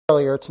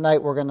Earlier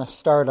tonight we're going to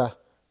start a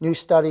new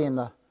study in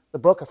the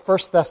book of 1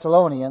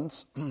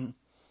 Thessalonians. And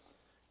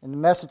the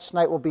message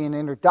tonight will be an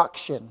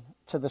introduction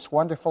to this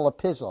wonderful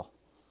epistle.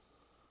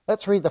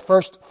 Let's read the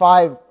first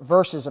 5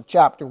 verses of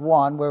chapter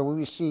 1, where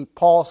we see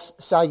Paul's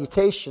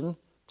salutation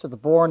to the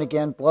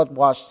born-again,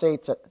 blood-washed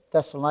saints at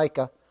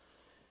Thessalonica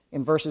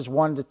in verses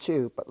 1 to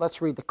 2. But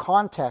let's read the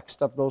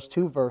context of those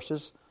 2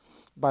 verses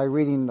by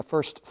reading the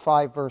first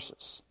 5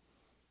 verses.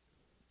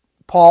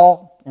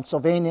 Paul and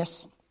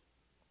Silvanus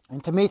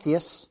and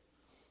Timotheus,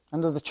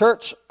 unto the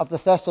church of the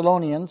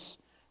Thessalonians,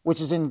 which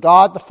is in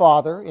God the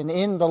Father and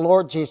in the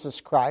Lord Jesus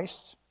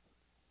Christ,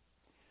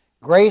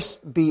 grace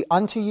be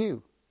unto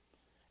you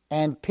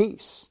and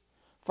peace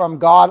from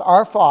God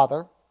our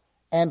Father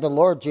and the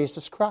Lord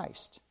Jesus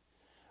Christ.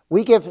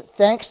 We give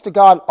thanks to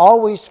God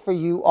always for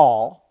you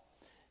all,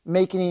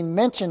 making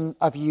mention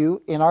of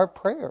you in our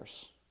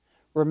prayers,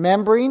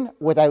 remembering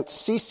without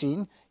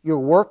ceasing your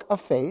work of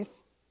faith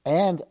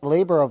and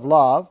labor of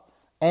love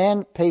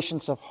and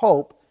patience of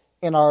hope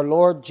in our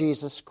Lord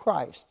Jesus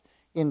Christ,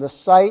 in the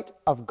sight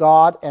of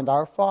God and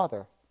our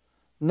Father,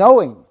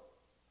 knowing,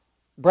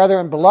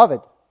 brethren beloved,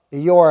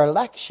 your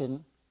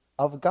election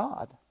of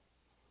God.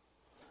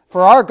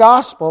 For our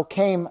gospel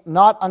came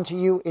not unto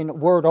you in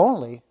word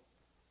only,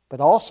 but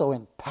also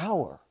in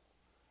power,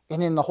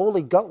 and in the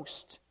Holy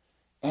Ghost,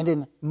 and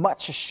in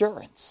much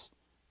assurance,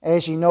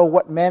 as ye know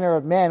what manner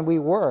of men we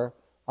were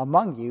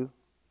among you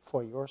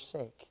for your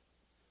sake.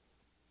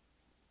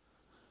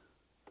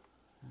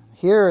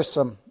 Here is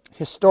some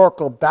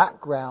historical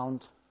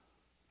background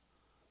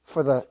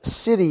for the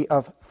city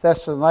of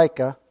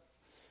Thessalonica.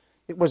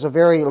 It was a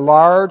very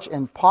large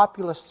and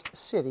populous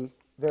city,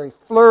 very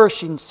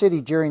flourishing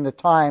city during the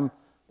time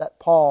that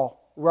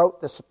Paul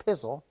wrote this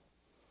epistle.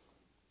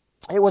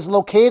 It was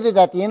located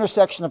at the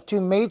intersection of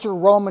 2 major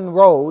Roman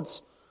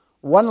roads,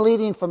 one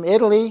leading from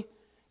Italy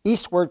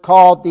eastward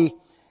called the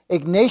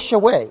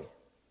Egnatia Way,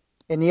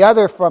 and the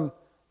other from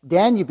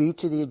Danube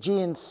to the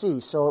Aegean Sea.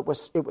 So it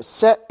was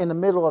set in the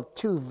middle of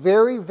 2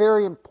 very,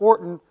 very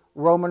important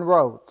Roman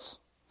roads.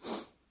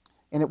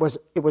 And it was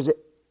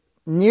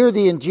near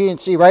the Aegean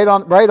Sea, right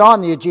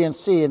on the Aegean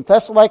Sea. And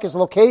Thessalonica's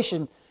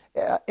location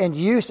and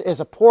use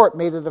as a port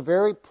made it a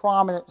very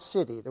prominent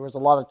city. There was a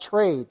lot of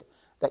trade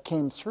that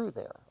came through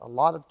there, a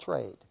lot of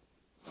trade.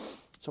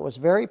 So it was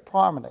very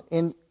prominent.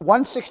 In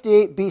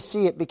 168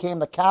 BC, it became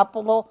the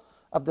capital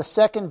of the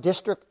 2nd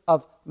district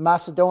of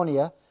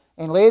Macedonia,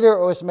 and later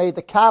it was made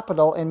the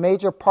capital and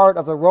major part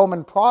of the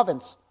Roman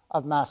province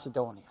of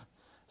Macedonia.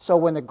 So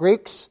when the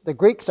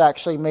Greeks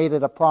actually made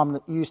it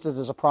used it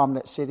as a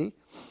prominent city,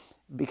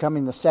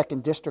 becoming the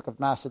 2nd district of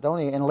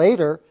Macedonia, and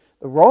later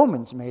the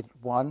Romans made it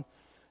one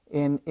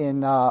in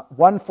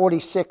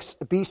 146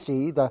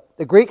 BC.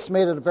 The Greeks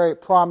made it a very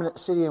prominent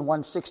city in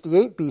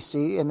 168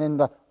 BC, and then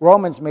the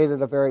Romans made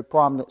it a very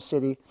prominent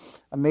city,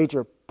 a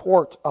major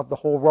port of the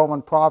whole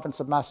Roman province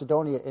of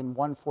Macedonia in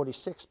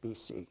 146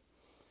 BC.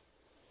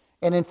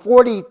 And in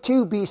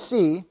 42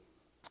 BC,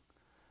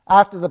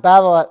 after the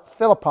battle at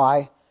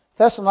Philippi,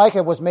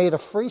 Thessalonica was made a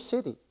free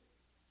city.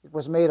 It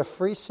was made a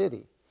free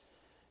city.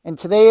 And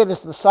today it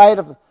is the site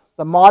of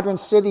the modern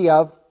city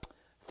of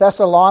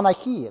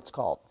Thessaloniki, it's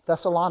called.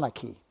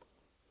 Thessaloniki.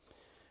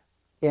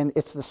 And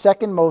it's the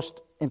 2nd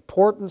most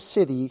important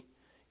city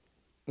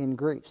in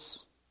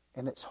Greece.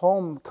 And it's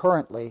home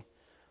currently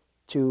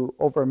to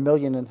over 1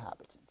 million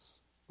inhabitants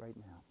right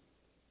now.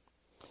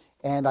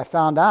 And I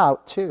found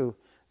out, too,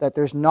 that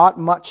there's not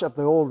much of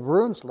the old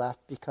ruins left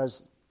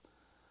because,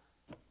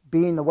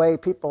 being the way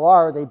people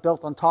are, they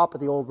built on top of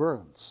the old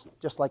ruins,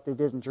 just like they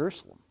did in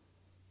Jerusalem.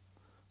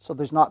 So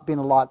there's not been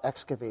a lot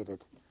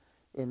excavated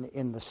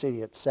in the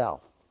city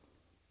itself.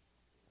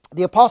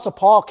 The Apostle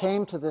Paul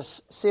came to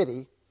this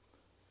city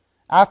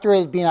after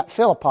he had been at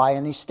Philippi,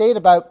 and he stayed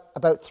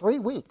about 3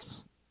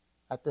 weeks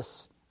at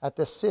this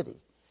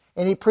city.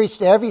 And he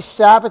preached every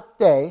Sabbath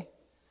day,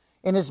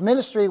 and his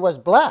ministry was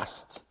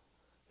blessed.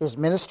 His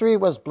ministry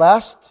was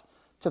blessed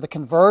to the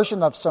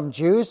conversion of some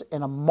Jews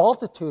and a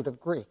multitude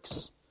of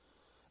Greeks.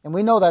 And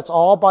we know that's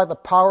all by the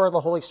power of the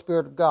Holy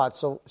Spirit of God.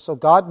 So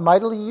God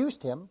mightily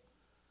used him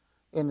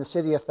in the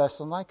city of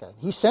Thessalonica.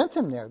 He sent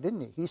him there, didn't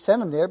he? He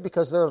sent him there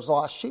because there was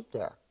lost sheep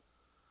there.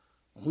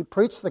 And he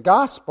preached the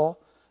gospel,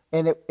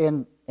 and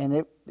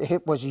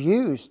it was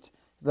used.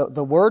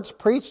 The words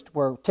preached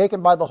were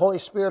taken by the Holy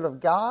Spirit of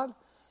God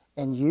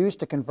and used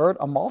to convert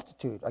a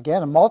multitude.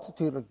 Again, a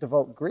multitude of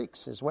devout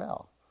Greeks as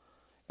well.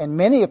 And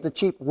many of the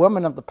chief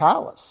women of the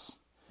palace.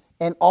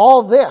 And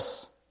all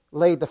this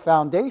laid the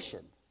foundation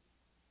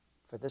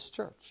for this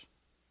church.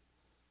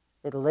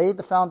 It laid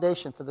the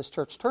foundation for this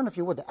church. Turn, if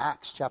you would, to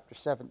Acts chapter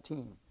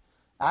 17.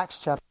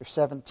 Acts chapter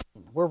 17.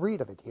 We'll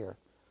read of it here.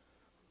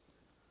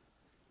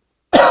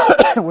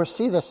 We'll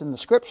see this in the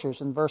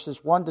Scriptures in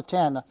verses 1 to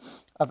 10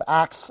 of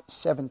Acts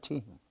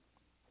 17.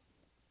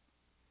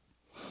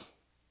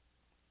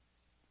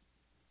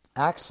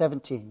 Acts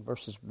 17,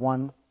 verses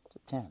 1 to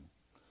 10.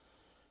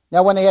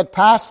 Now when they had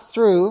passed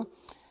through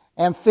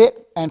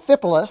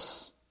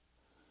Amphipolis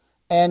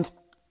and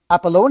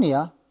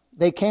Apollonia,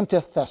 they came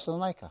to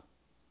Thessalonica.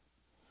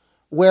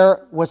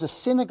 where was a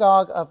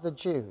synagogue of the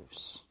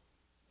Jews.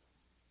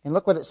 And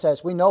look what it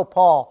says. We know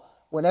Paul,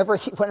 whenever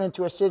he went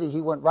into a city,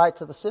 he went right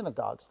to the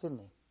synagogues, didn't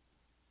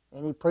he?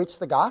 And he preached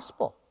the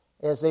gospel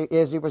as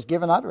he was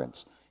given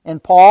utterance.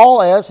 And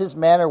Paul, as his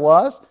manner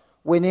was,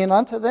 went in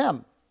unto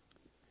them.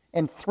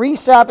 And 3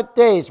 Sabbath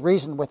days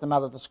reasoned with them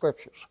out of the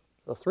Scriptures.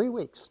 So 3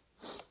 weeks.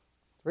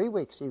 3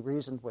 weeks he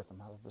reasoned with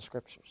them out of the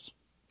Scriptures.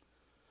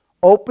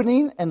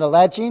 Opening and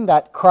alleging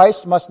that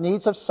Christ must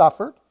needs have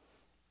suffered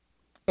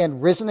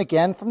and risen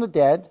again from the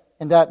dead,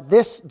 and that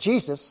this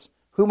Jesus,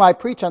 whom I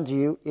preach unto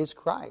you, is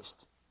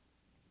Christ.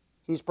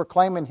 He's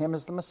proclaiming him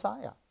as the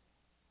Messiah.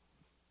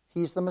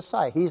 He's the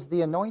Messiah. He's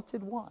the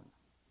anointed one.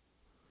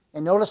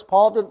 And notice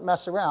Paul didn't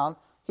mess around.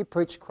 He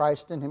preached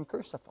Christ and him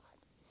crucified.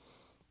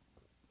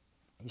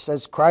 He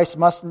says Christ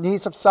must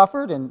needs have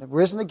suffered and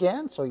risen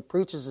again, so he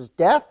preaches his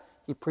death,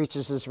 he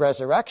preaches his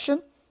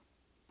resurrection,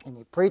 and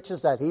he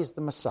preaches that he's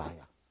the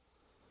Messiah.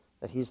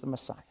 That he's the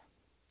Messiah.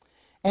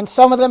 And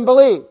some of them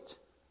believed.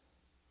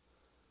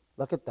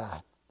 Look at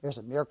that. There's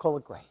a miracle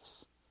of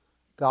grace.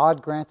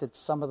 God granted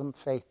some of them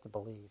faith to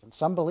believe, and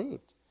some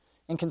believed.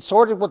 And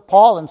consorted with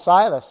Paul and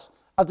Silas.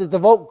 Of the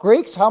devout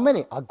Greeks, how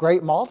many? A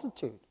great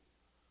multitude.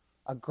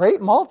 A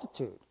great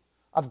multitude.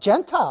 Of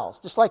Gentiles,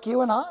 just like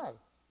you and I.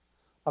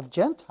 Of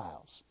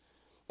Gentiles.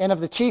 And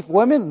of the chief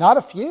women, not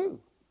a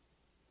few.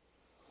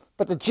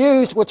 But the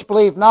Jews which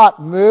believed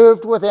not,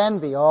 moved with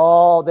envy.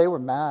 Oh, they were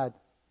mad.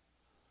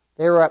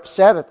 They were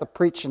upset at the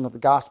preaching of the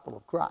gospel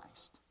of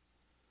Christ.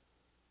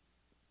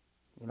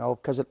 You know,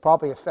 because it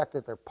probably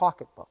affected their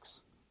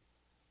pocketbooks.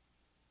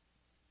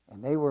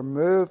 And they were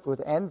moved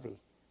with envy.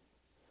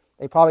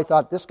 They probably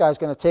thought, this guy's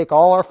going to take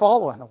all our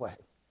following away.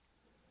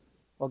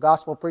 Well,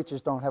 gospel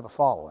preachers don't have a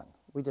following.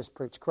 We just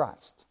preach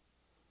Christ.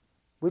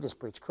 We just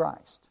preach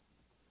Christ.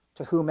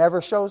 To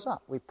whomever shows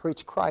up, we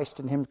preach Christ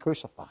and him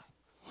crucified.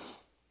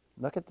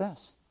 Look at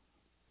this.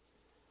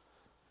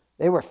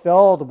 They were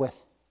filled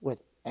with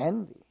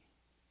envy.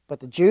 But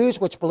the Jews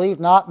which believed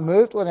not,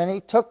 moved with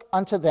envy, took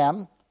unto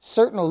them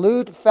certain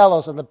lewd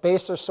fellows of the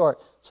baser sort.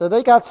 So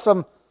they got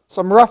some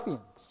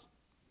ruffians.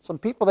 Some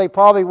people they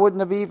probably wouldn't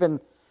have even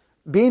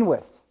been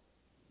with.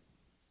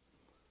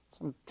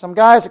 Some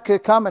guys that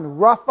could come and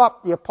rough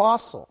up the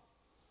apostle.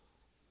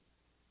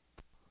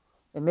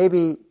 And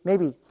maybe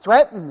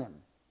threaten them.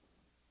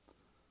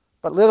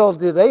 But little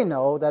do they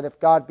know that if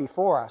God be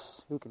for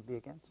us, who can be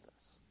against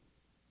us?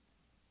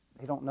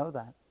 They don't know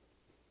that.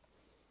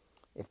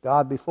 If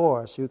God be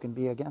for us, who can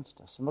be against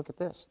us? And look at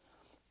this.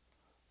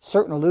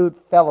 Certain lewd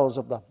fellows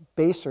of the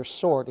baser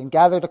sort, and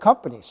gathered a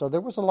company. So there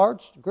was a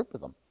large group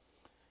of them.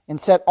 And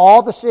set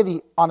all the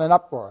city on an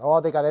uproar. Oh,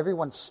 they got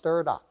everyone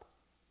stirred up.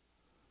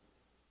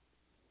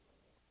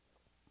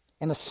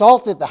 And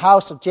assaulted the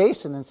house of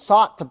Jason, and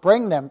sought to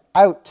bring them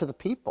out to the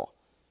people.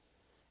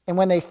 And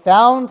when they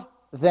found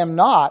them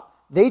not,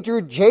 they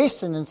drew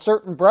Jason and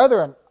certain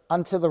brethren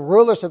unto the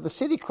rulers of the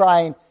city,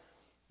 crying,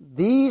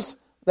 these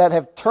that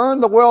have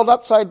turned the world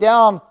upside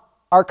down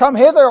are come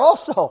hither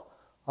also.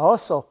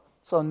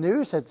 So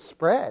news had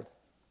spread.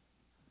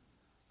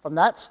 From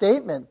that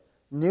statement,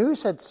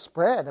 news had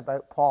spread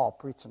about Paul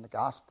preaching the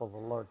gospel of the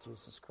Lord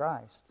Jesus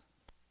Christ.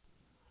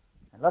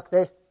 And look,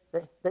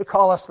 they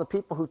call us the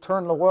people who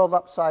turn the world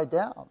upside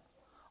down.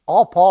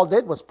 All Paul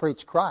did was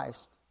preach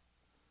Christ.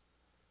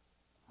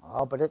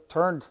 Oh, but it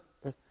turned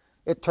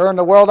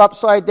the world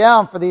upside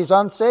down for these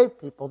unsaved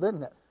people,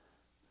 didn't it?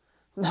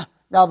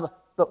 Now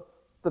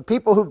the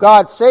people who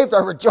God saved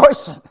are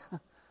rejoicing.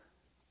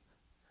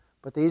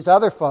 But these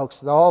other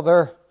folks,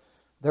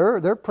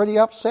 they're pretty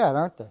upset,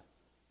 aren't they?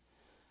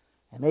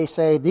 And they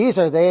say, these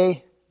are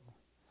they,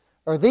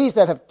 or these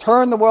that have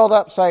turned the world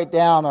upside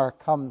down are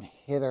come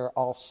hither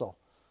also,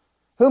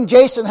 whom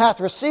Jason hath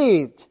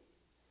received.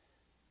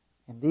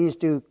 And these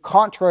do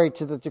contrary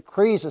to the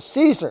decrees of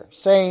Caesar,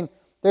 saying,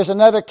 there's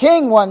another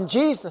king, one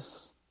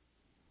Jesus.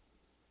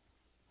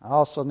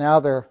 Also now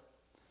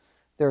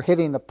they're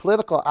hitting the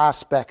political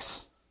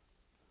aspects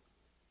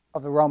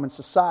of the Roman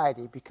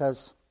society,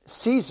 because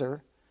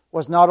Caesar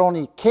was not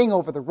only king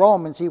over the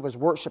Romans, he was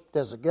worshipped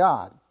as a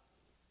god.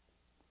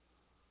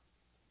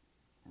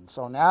 And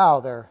so now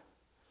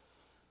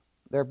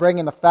they're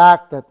bringing the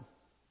fact that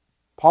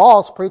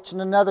Paul's preaching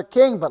another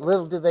king, but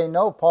little do they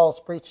know Paul's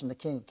preaching the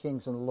King of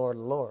Kings and the Lord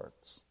of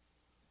Lords.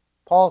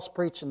 Paul's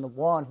preaching the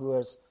one who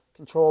has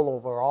control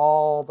over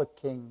all the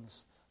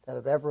kings that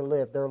have ever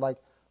lived. They're like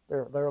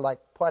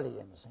putty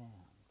in his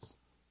hands.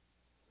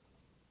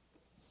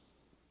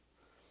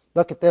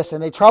 Look at this.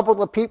 And they troubled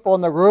the people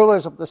and the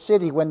rulers of the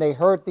city when they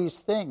heard these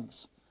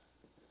things.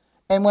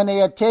 And when they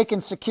had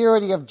taken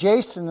security of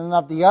Jason and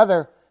of the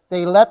other,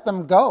 they let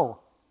them go.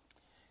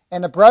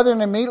 And the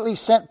brethren immediately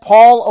sent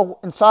Paul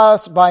and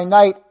Silas by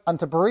night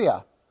unto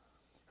Berea,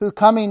 who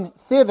coming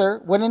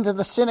thither went into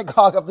the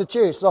synagogue of the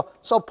Jews.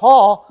 So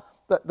Paul,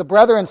 the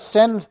brethren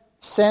send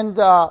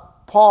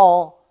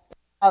Paul and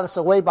Silas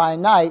away by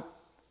night,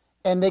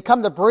 and they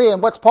come to Berea,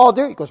 and what's Paul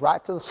do? He goes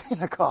right to the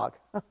synagogue.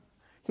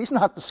 He's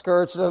not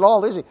discouraged at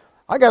all, is he?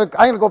 I'm going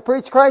to go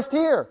preach Christ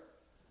here.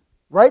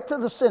 Right to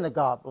the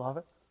synagogue,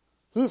 beloved.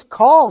 He's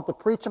called to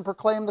preach and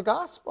proclaim the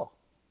gospel.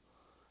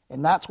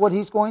 And that's what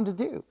he's going to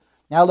do.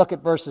 Now look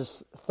at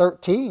verses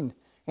 13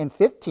 and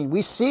 15.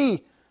 We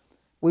see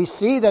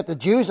that the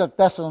Jews of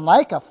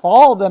Thessalonica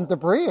followed them to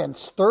Berea and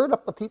stirred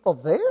up the people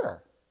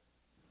there.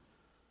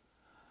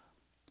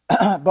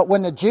 But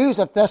when the Jews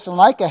of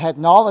Thessalonica had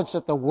knowledge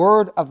that the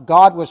word of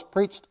God was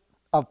preached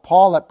of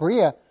Paul at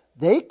Berea,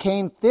 they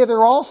came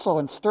thither also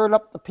and stirred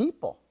up the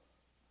people.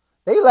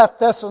 They left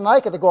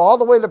Thessalonica to go all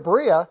the way to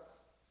Berea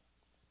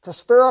to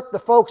stir up the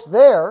folks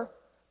there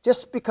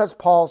just because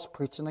Paul's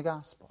preaching the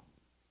gospel.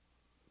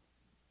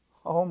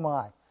 Oh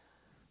my.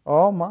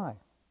 Oh my.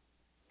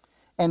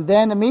 And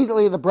then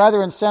immediately the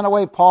brethren sent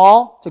away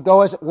Paul to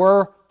go, as it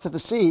were, to the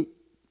sea.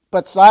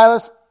 But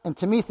Silas and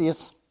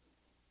Timotheus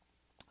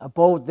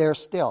abode there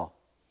still.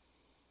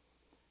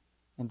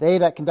 And they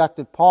that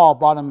conducted Paul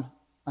brought him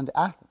unto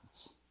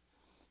Athens.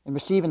 And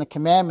receiving a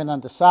commandment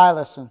unto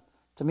Silas and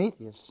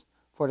Timotheus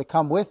for to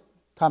come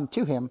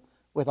to him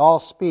with all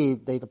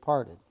speed, they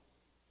departed.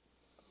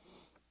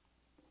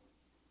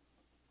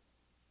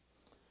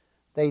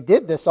 They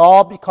did this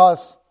all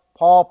because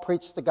Paul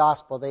preached the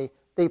gospel.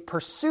 They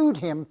pursued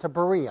him to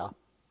Berea,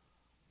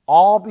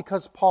 all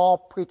because Paul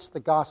preached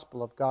the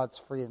gospel of God's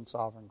free and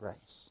sovereign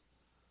grace.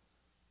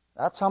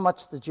 That's how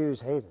much the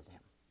Jews hated him.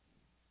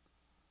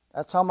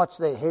 That's how much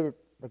they hated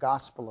the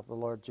gospel of the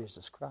Lord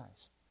Jesus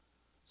Christ.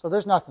 So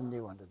there's nothing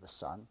new under the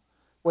sun.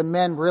 When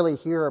men really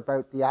hear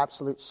about the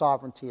absolute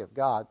sovereignty of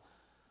God,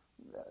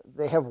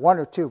 they have one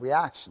or two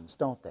reactions,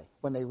 don't they,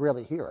 when they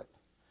really hear it.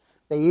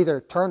 They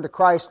either turn to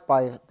Christ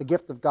by the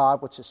gift of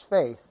God, which is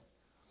faith,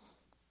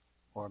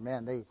 or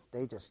man, they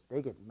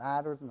get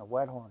madder than a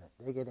wet hornet.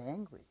 They get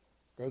angry.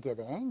 They get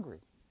angry.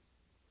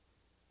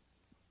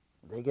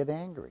 They get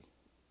angry.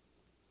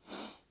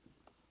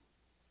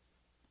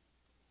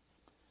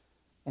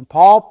 And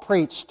Paul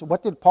preached.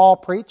 What did Paul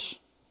preach?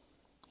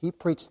 He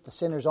preached the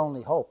sinner's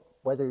only hope,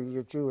 whether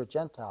you're Jew or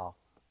Gentile,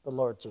 the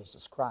Lord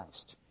Jesus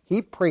Christ.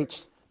 He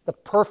preached the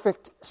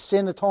perfect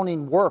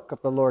sin-atoning work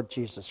of the Lord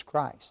Jesus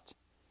Christ.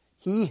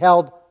 He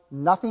held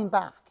nothing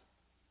back.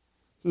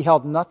 He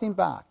held nothing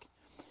back.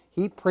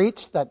 He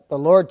preached that the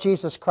Lord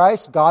Jesus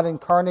Christ, God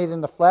incarnate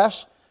in the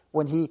flesh,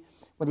 when he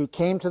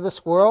came to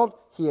this world,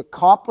 he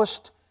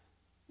accomplished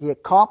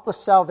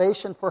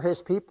salvation for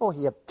his people.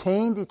 He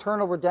obtained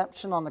eternal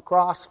redemption on the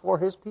cross for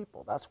his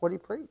people. That's what he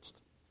preached.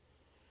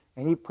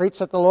 And he preached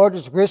that the Lord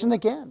is risen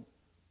again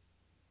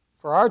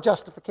for our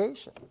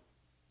justification.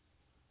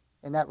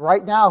 And that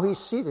right now he's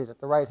seated at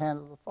the right hand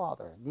of the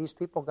Father. And these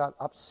people got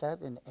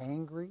upset and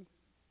angry.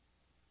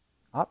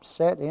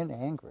 Upset and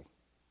angry.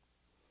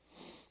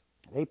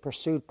 They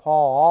pursued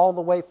Paul all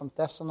the way from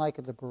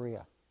Thessalonica to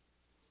Berea.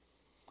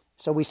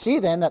 So we see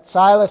then that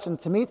Silas and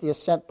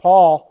Timotheus sent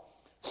Paul,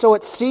 so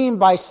it seemed,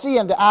 by sea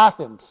unto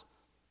Athens.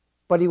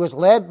 But he was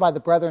led by the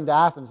brethren to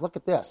Athens. Look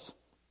at this.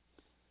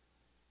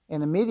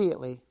 And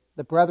immediately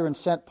the brethren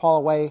sent Paul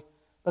away.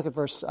 Look at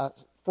verse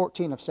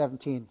 14 of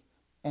 17.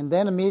 And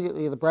then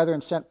immediately the brethren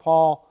sent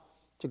Paul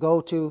to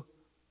go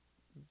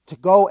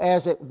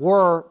as it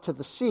were to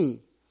the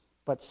sea.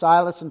 But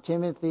Silas and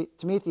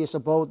Timotheus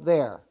abode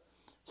there.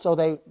 So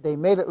they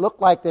made it look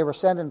like they were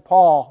sending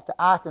Paul to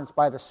Athens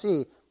by the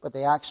sea, but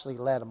they actually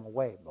led him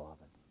away, beloved,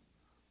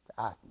 to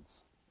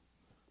Athens.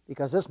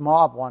 Because this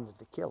mob wanted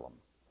to kill him.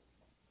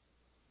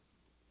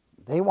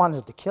 They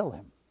wanted to kill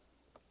him.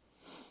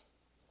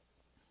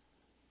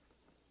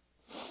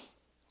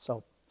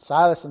 So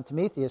Silas and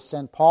Timotheus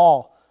sent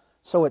Paul,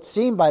 so it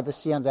seemed, by the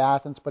sea unto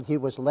Athens, but he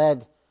was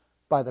led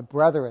by the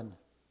brethren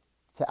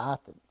to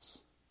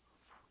Athens.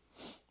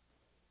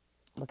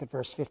 Look at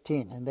verse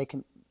 15.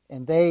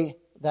 And they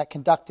that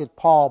conducted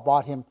Paul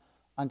brought him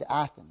unto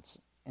Athens,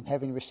 and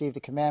having received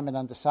a commandment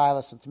unto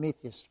Silas and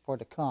Timotheus for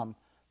to come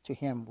to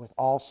him with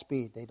all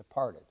speed, they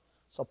departed.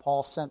 So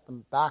Paul sent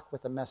them back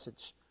with a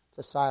message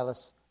to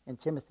Silas and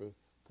Timothy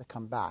to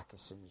come back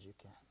as soon as you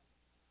can.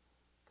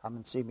 Come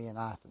and see me in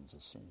Athens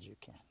as soon as you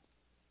can.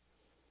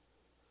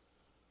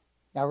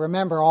 Now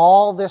remember,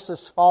 all this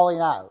is falling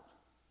out.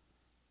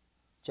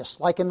 Just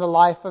like in the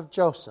life of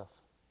Joseph.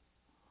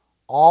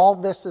 All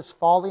this is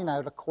falling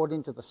out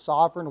according to the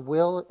sovereign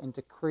will and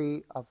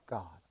decree of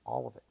God.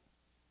 All of it.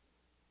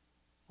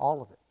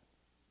 All of it.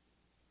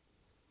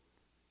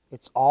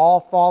 It's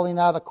all falling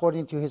out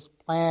according to his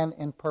plan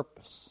and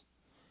purpose.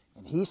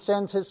 And he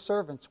sends his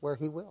servants where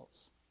he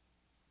wills.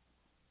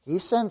 He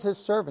sends his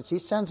servants, he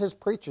sends his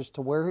preachers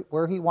to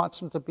where he wants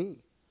them to be.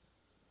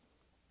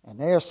 And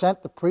they are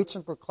sent to preach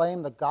and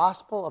proclaim the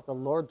gospel of the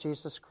Lord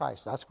Jesus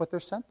Christ. That's what they're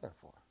sent there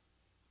for.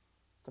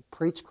 To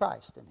preach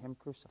Christ and him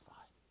crucified.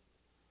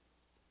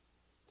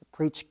 To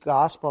preach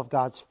gospel of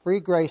God's free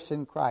grace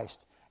in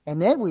Christ.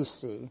 And then we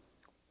see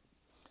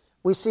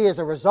as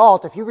a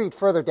result, if you read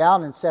further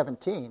down in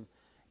 17,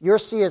 you'll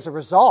see as a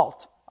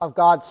result of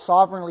God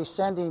sovereignly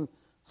sending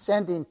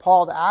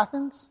Paul to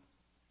Athens,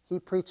 he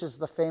preaches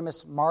the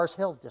famous Mars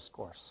Hill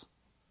discourse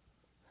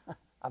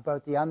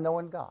about the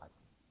unknown God.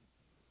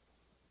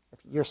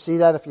 You'll see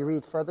that if you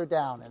read further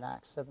down in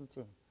Acts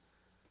 17.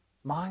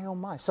 My, oh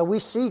my. So we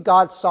see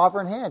God's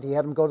sovereign hand. He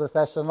had him go to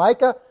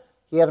Thessalonica,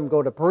 he had him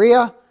go to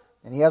Berea,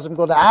 and he has him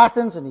go to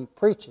Athens, and he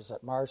preaches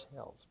at Mars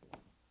Hills.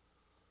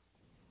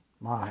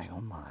 My, oh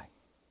my.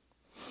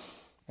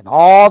 And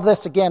all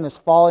this, again, is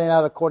falling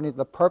out according to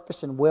the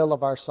purpose and will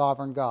of our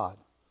sovereign God.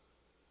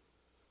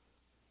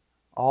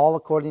 All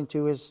according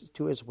to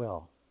his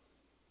will.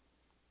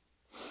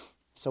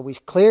 So we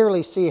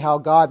clearly see how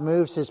God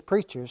moves his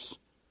preachers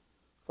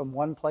from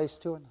one place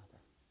to another.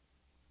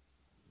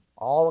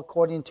 All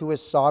according to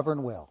his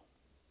sovereign will.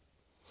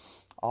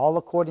 All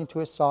according to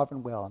his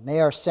sovereign will. And they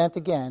are sent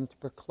again to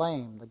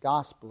proclaim the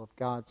gospel of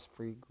God's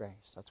free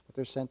grace. That's what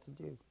they're sent to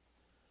do.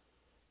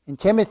 And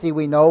Timothy,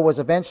 we know, was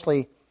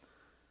eventually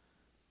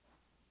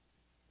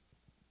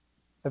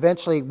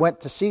went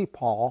to see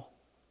Paul.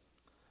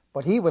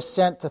 But he was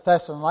sent to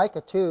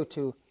Thessalonica too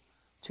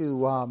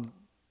to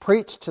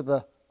preach to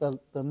the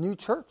new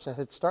church that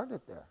had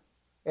started there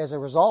as a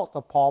result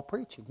of Paul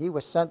preaching. He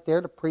was sent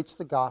there to preach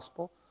the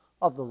gospel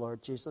of the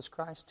Lord Jesus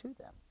Christ to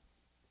them.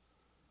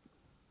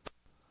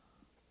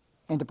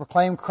 And to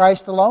proclaim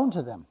Christ alone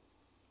to them.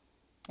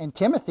 And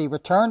Timothy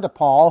returned to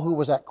Paul, who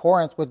was at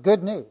Corinth, with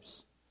good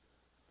news.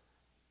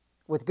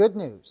 With good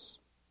news.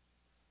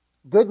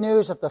 Good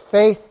news of the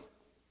faith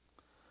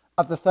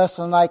of the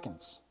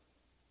Thessalonians.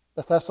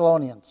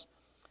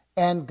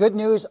 And good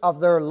news of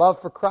their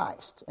love for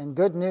Christ. And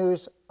good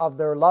news of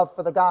their love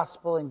for the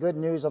gospel. And good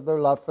news of their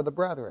love for the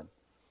brethren.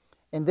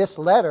 And this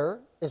letter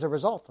is a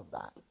result of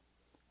that.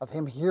 Of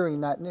him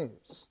hearing that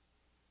news.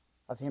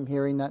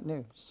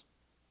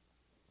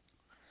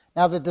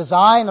 Now the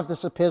design of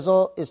this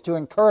epistle is to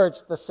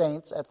encourage the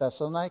saints at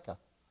Thessalonica.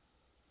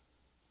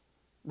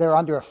 They're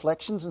under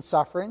afflictions and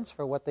sufferings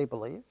for what they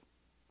believe.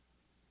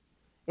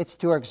 It's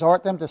to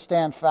exhort them to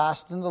stand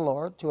fast in the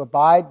Lord, to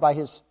abide by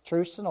his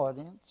truths and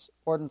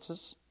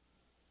ordinances,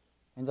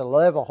 and to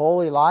live a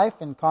holy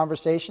life in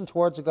conversation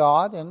towards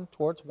God and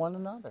towards one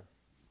another.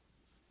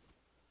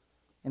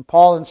 And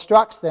Paul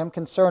instructs them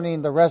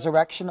concerning the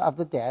resurrection of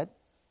the dead.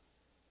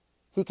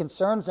 He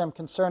concerns them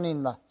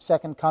concerning the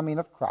second coming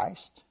of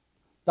Christ,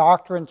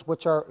 doctrines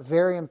which are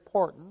very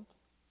important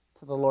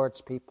to the Lord's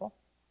people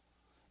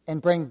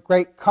and bring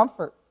great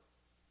comfort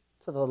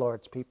to the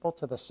Lord's people,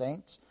 to the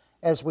saints,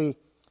 as we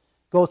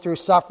go through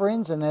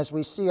sufferings and as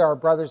we see our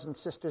brothers and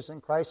sisters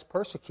in Christ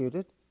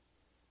persecuted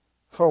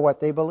for what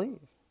they believe.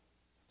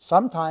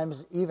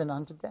 Sometimes even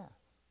unto death.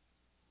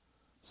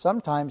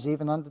 Sometimes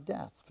even unto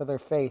death for their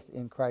faith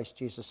in Christ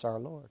Jesus our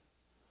Lord.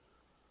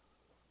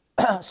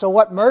 So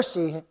what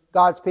mercy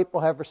God's people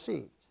have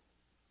received.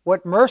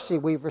 What mercy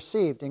we've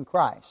received in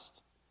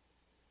Christ.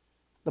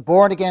 The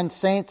born-again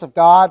saints of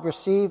God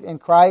receive in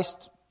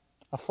Christ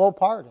a full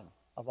pardon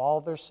of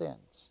all their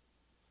sins.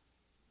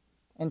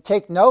 And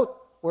take note,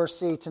 we'll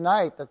see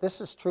tonight, that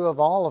this is true of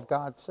all of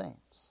God's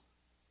saints.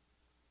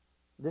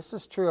 This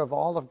is true of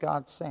all of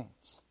God's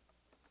saints.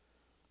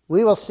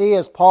 We will see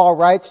as Paul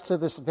writes to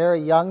this very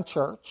young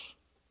church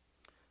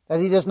that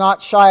he does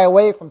not shy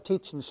away from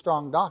teaching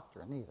strong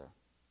doctrine either.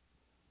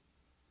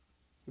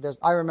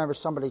 I remember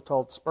somebody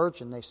told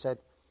Spurgeon, they said,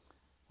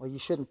 well, you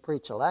shouldn't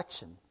preach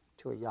election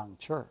to a young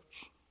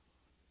church.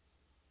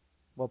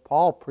 Well,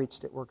 Paul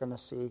preached it, we're going to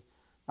see,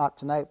 not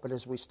tonight, but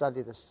as we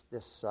study this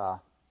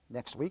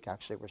next week,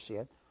 actually, we'll see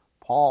it.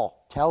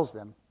 Paul tells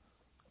them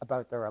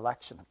about their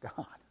election of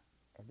God.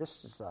 And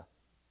this is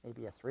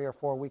maybe a 3 or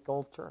 4 week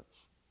old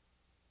church.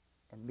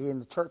 And being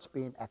the church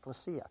being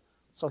ecclesia.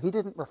 So he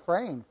didn't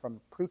refrain from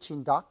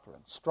preaching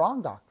doctrine,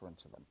 strong doctrine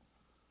to them.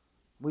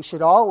 We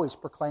should always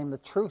proclaim the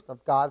truth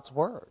of God's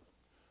word.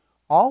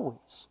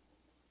 Always.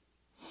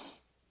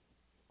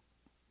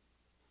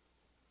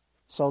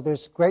 So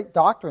there's great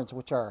doctrines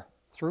which are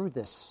through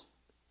this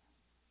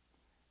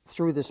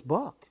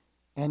book.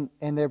 And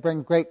they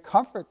bring great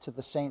comfort to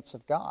the saints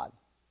of God.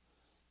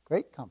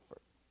 Great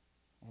comfort.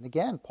 And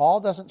again, Paul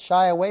doesn't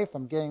shy away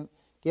from giving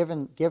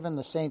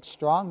the saints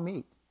strong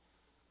meat.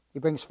 He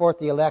brings forth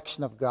the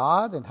election of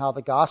God and how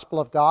the gospel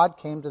of God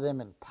came to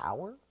them in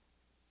power.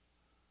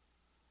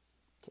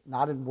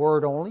 Not in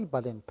word only,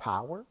 but in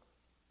power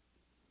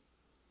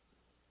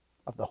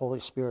of the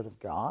Holy Spirit of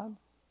God.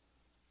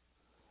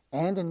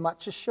 And in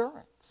much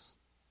assurance.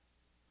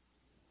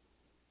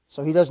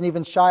 So he doesn't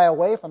even shy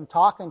away from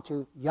talking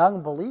to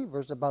young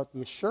believers about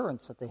the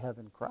assurance that they have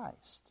in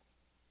Christ.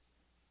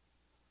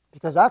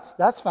 Because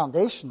that's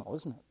foundational,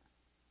 isn't it?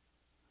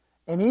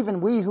 And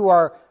even we who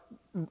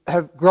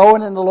have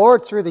grown in the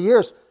Lord through the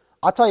years,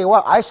 I'll tell you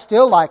what, I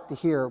still like to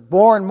hear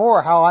more and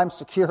more how I'm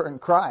secure in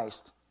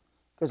Christ.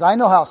 Because I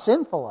know how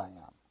sinful I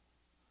am.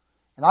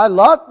 And I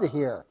love to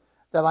hear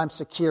that I'm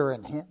secure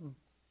in him.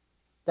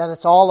 That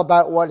it's all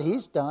about what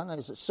he's done.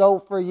 Is it so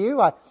for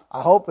you? I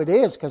hope it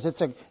is, because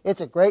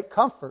it's a great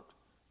comfort.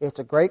 It's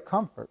a great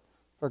comfort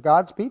for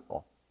God's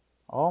people.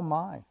 Oh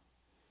my.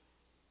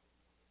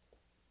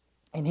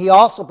 And he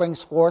also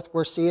brings forth,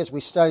 we'll see as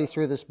we study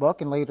through this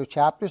book in later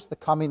chapters, the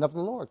coming of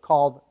the Lord,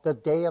 called the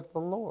day of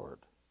the Lord.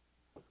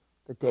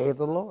 The day of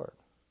the Lord.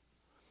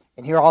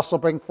 And here also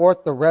bring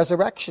forth the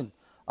resurrection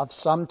of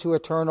some to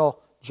eternal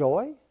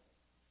joy,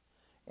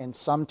 and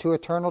some to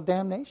eternal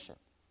damnation.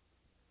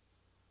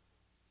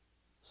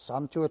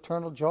 Some to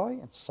eternal joy,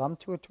 and some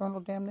to eternal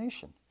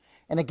damnation.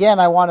 And again,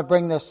 I want to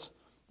bring this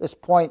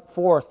point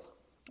forth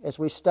as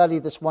we study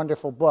this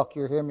wonderful book.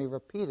 You'll hear me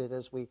repeat it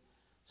as we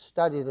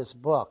study this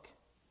book.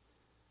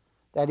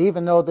 That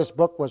even though this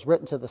book was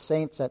written to the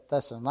saints at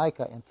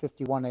Thessalonica in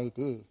 51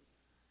 A.D.,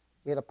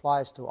 it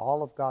applies to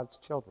all of God's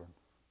children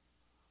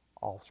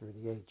all through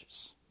the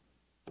ages.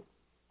 It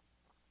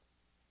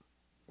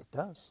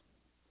does.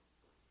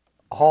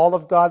 All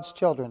of God's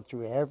children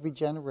through every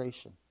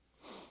generation.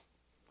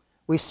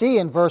 We see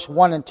in verse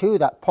 1 and 2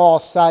 that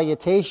Paul's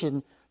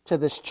salutation to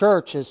this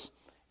church is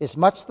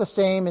much the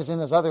same as in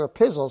his other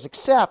epistles,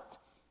 except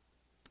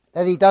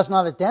that he does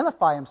not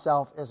identify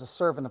himself as a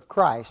servant of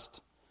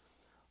Christ,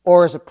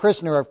 or as a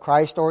prisoner of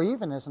Christ, or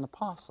even as an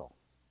apostle.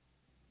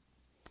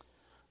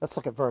 Let's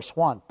look at verse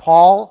 1.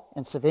 Paul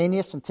and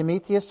Silvanus and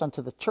Timotheus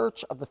unto the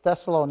church of the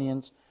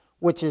Thessalonians,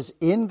 which is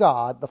in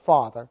God the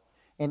Father,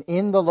 and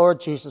in the Lord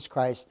Jesus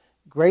Christ,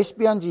 grace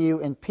be unto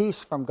you and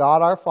peace from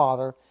God our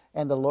Father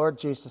and the Lord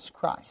Jesus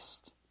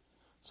Christ.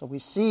 So we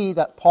see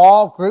that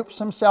Paul groups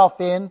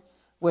himself in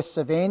with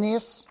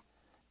Silvanus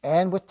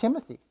and with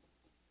Timothy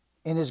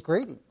in his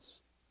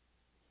greetings.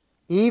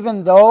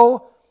 Even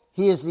though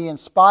he is the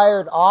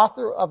inspired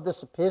author of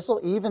this epistle,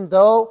 even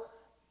though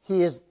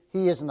he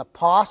is an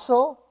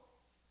apostle,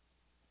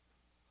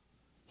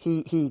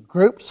 he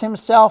groups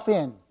himself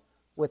in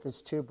with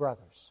his two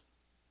brothers,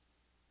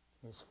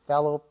 his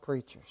fellow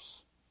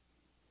preachers.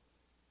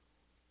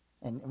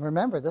 And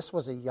remember, this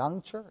was a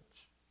young church.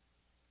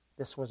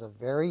 This was a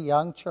very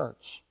young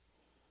church.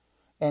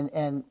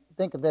 And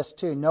think of this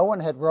too. No one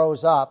had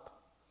rose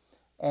up,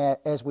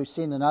 as we've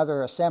seen in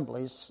other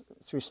assemblies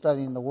through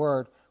studying the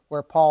Word,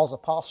 where Paul's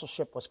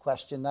apostleship was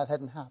questioned. That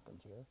hadn't happened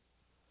here.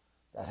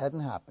 That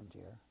hadn't happened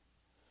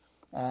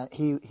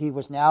here. He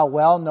was now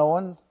well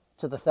known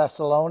to the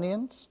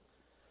Thessalonians,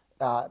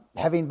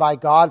 having by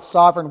God's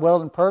sovereign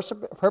will and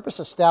purpose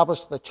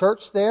established the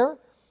church there,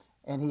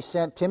 and he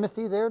sent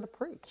Timothy there to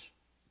preach.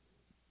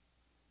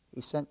 He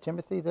sent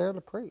Timothy there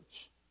to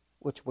preach,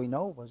 which we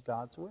know was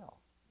God's will.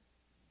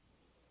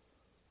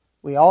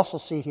 We also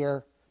see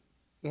here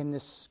in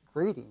this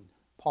greeting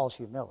Paul's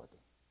humility.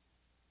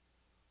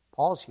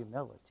 Paul's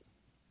humility.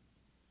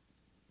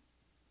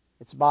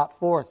 It's brought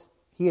forth.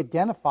 He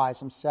identifies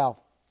himself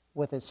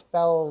with his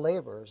fellow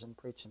laborers in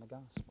preaching the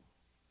gospel.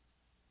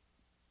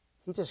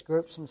 He just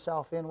groups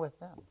himself in with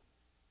them.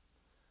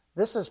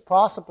 This is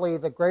possibly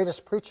the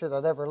greatest preacher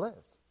that ever lived.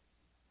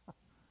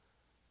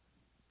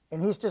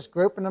 And he's just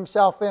grouping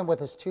himself in with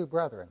his two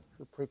brethren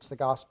who preach the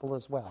gospel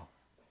as well.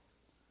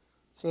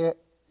 See,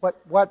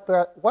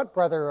 what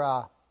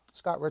Brother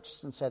Scott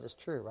Richardson said is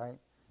true, right?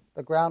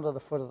 The ground of the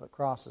foot of the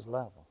cross is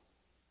level.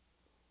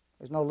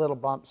 There's no little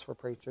bumps for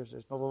preachers.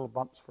 There's no little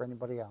bumps for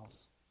anybody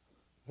else.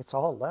 It's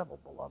all level,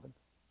 beloved.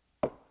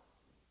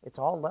 It's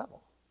all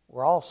level.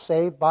 We're all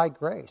saved by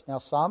grace. Now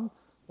some,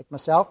 like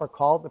myself, are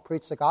called to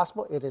preach the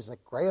gospel. It is a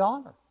great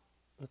honor.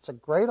 It's a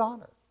great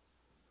honor.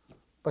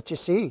 But you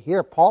see,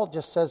 here Paul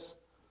just says,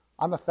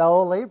 I'm a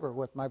fellow laborer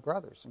with my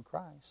brothers in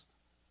Christ.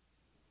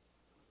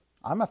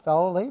 I'm a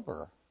fellow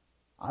laborer.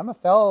 I'm a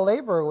fellow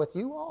laborer with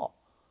you all.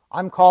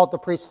 I'm called to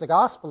preach the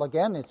gospel.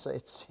 Again, it's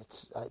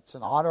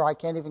an honor I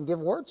can't even give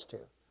words to.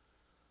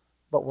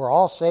 But we're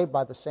all saved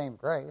by the same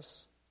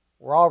grace.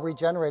 We're all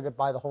regenerated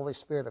by the Holy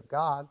Spirit of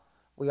God.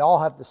 We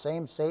all have the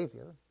same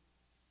Savior.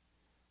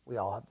 We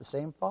all have the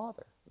same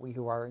Father, we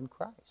who are in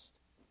Christ.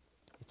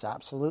 It's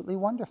absolutely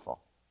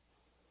wonderful.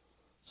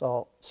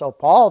 So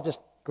Paul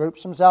just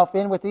groups himself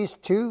in with these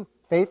two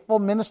faithful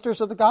ministers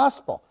of the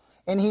gospel.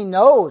 And he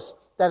knows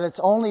that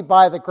it's only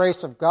by the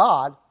grace of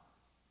God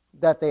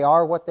that they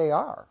are what they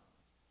are.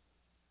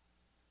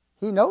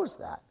 He knows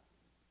that.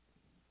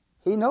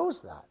 He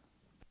knows that.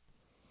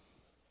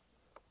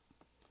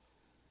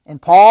 And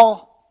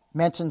Paul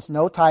mentions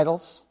no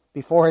titles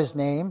before his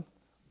name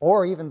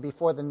or even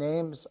before the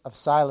names of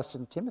Silas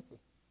and Timothy.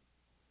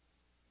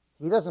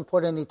 He doesn't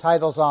put any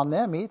titles on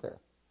them either.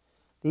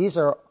 These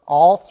are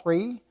all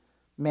three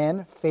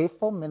men,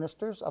 faithful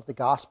ministers of the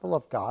gospel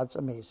of God's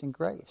amazing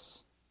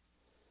grace.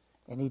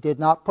 And he did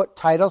not put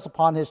titles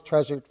upon his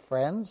treasured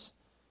friends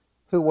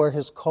who were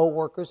his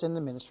co-workers in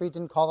the ministry. He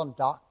didn't call them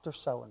Dr.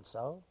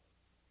 So-and-so.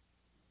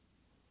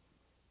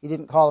 He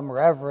didn't call them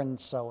Reverend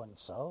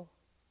so-and-so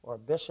or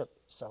Bishop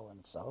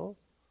so-and-so.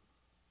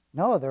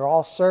 No, they're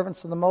all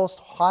servants of the Most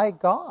High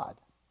God.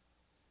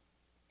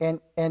 And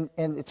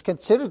it's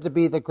considered to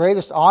be the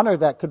greatest honor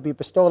that could be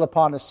bestowed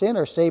upon a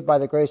sinner saved by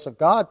the grace of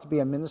God to be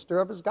a minister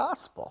of his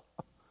gospel.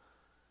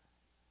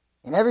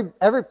 And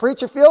every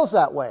preacher feels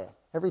that way.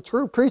 Every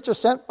true preacher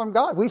sent from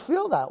God, we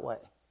feel that way.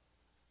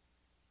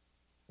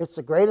 It's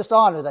the greatest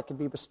honor that can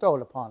be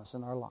bestowed upon us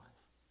in our life.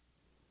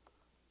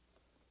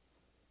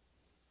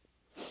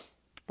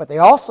 But they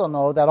also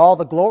know that all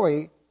the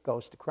glory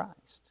goes to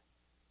Christ.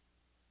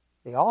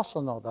 They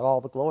also know that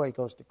all the glory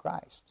goes to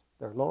Christ,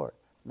 their Lord,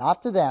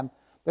 not to them.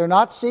 They're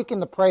not seeking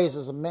the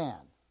praises of man.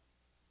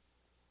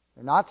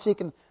 They're not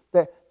seeking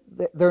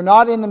They're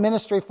not in the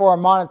ministry for a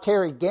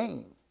monetary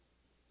gain.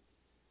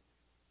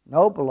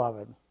 No,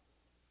 beloved.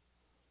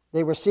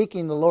 They were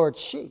seeking the Lord's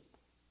sheep.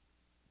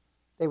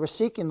 They were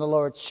seeking the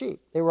Lord's sheep.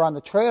 They were on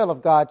the trail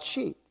of God's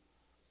sheep.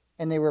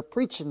 And they were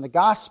preaching the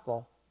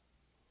gospel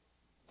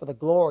for the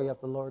glory of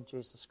the Lord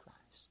Jesus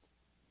Christ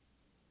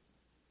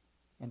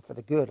and for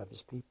the good of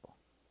his people.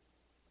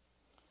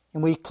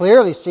 And we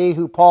clearly see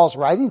who Paul's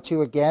writing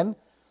to again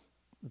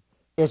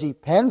as he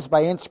pens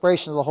by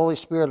inspiration of the Holy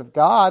Spirit of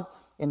God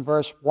in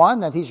verse 1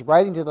 that he's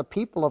writing to the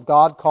people of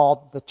God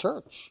called the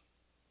church.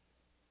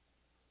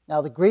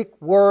 Now the Greek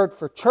word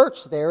for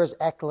church there is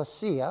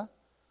ekklesia,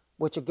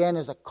 which again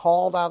is a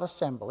called out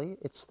assembly.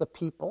 It's the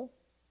people,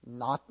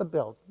 not the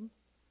building.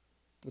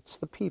 It's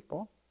the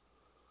people.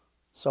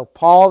 So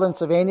Paul and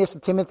Silvanus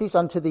and Timothy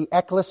unto the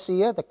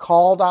ekklesia, the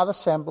called out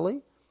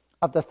assembly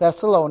of the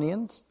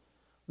Thessalonians,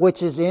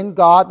 which is in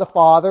God the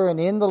Father and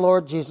in the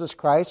Lord Jesus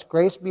Christ.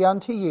 Grace be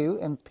unto you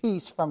and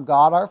peace from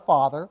God our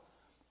Father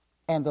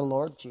and the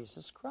Lord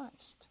Jesus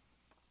Christ.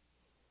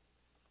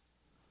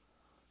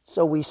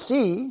 So we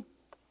see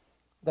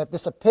that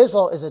this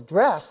epistle is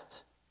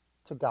addressed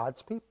to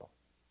God's people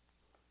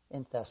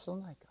in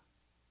Thessalonica.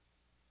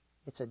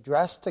 It's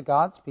addressed to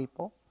God's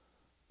people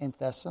in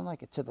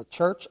Thessalonica, to the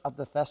church of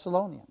the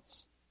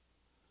Thessalonians.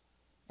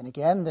 And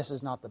again, this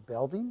is not the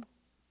building.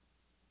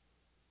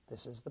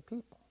 This is the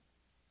people.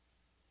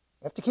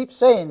 You have to keep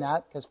saying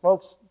that because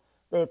folks,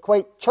 they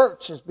equate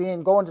church as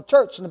being going to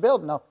church in the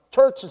building. No,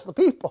 church is the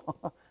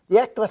people.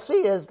 The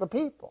ecclesia is the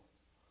people.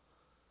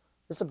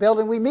 It's a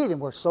building we meet in.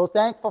 We're so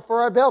thankful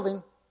for our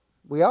building.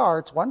 We are.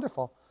 It's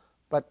wonderful.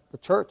 But the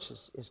church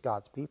is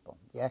God's people,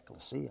 the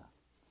ecclesia.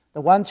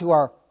 The ones who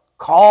are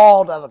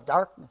called out of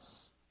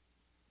darkness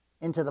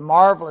into the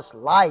marvelous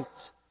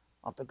light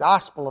of the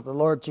gospel of the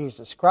Lord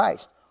Jesus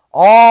Christ.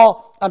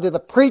 All under the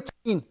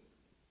preaching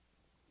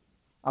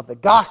of the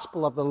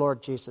gospel of the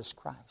Lord Jesus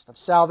Christ, of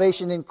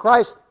salvation in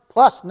Christ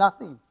plus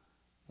nothing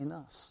in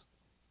us.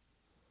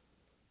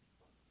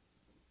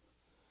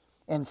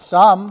 And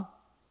some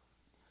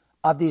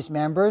of these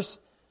members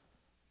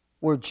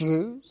were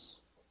Jews,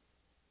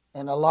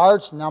 and a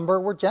large number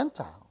were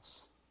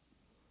Gentiles.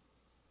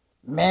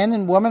 Men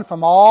and women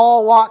from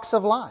all walks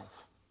of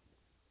life.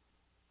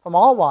 From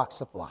all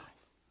walks of life.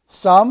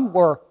 Some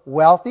were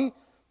wealthy,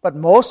 but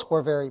most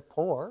were very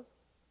poor.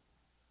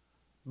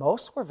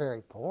 Most were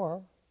very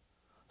poor.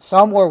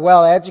 Some were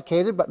well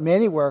educated, but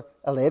many were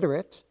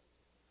illiterate.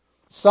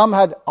 Some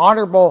had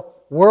honorable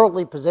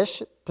worldly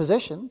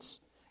positions,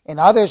 and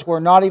others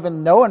were not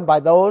even known by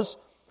those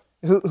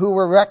who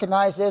were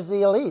recognized as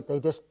the elite. They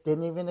just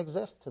didn't even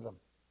exist to them.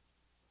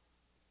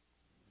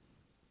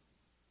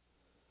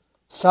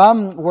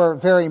 Some were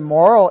very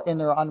moral in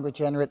their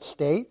unregenerate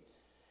state,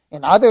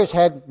 and others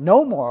had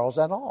no morals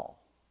at all.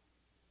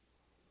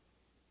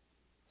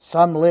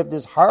 Some lived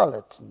as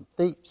harlots and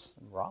thieves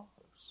and robbers.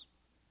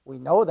 We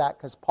know that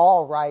because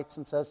Paul writes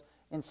and says,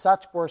 "And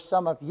such were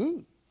some of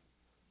ye.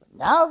 But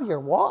now you're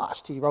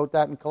washed." He wrote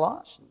that in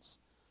Colossians.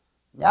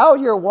 Now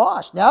you're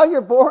washed. Now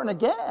you're born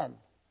again.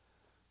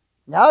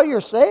 Now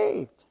you're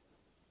saved.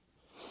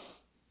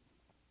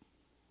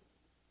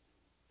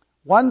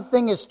 One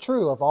thing is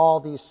true of all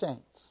these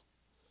saints.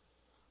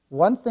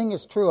 One thing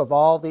is true of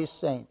all these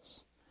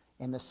saints,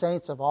 and the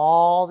saints of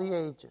all the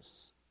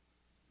ages.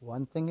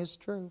 One thing is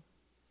true.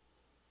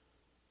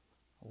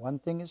 One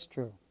thing is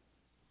true.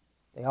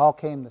 They all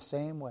came the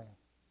same way.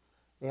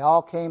 They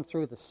all came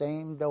through the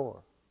same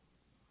door.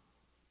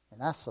 And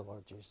that's the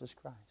Lord Jesus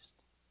Christ.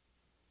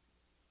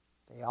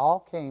 They all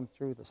came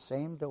through the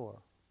same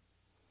door.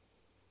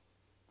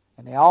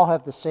 And they all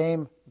have the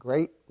same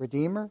great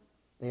Redeemer.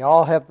 They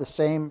all have the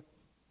same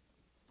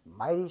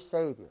mighty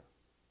Savior.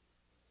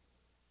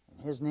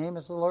 And his name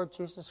is the Lord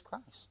Jesus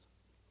Christ.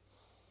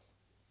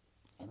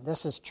 And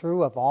this is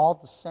true of all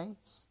the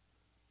saints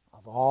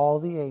of all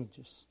the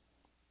ages.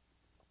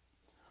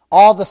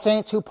 All the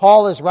saints who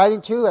Paul is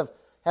writing to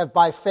have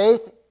by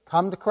faith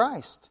come to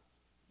Christ.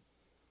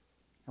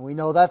 And we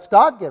know that's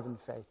God-given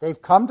faith.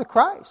 They've come to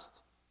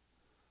Christ.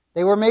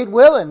 They were made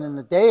willing in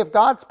the day of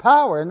God's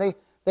power, and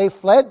they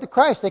fled to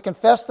Christ. They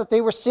confessed that they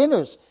were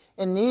sinners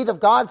in need of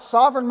God's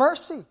sovereign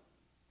mercy.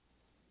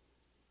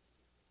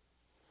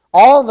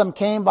 All of them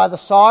came by the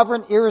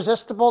sovereign,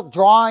 irresistible,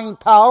 drawing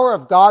power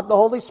of God the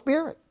Holy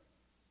Spirit.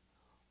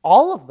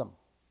 All of them.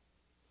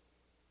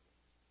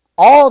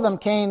 All of them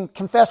came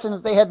confessing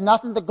that they had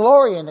nothing to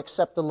glory in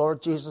except the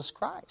Lord Jesus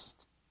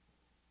Christ.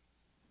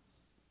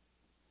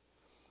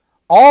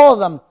 All of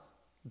them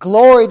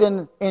gloried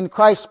in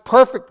Christ's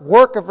perfect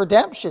work of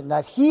redemption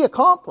that he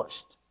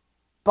accomplished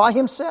by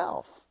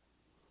himself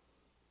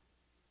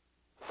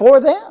for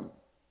them.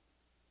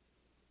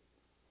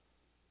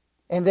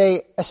 And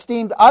they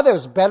esteemed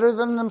others better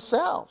than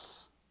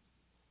themselves.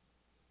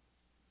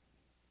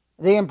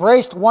 They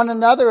embraced one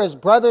another as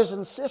brothers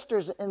and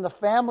sisters in the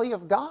family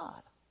of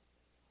God.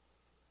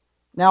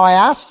 Now I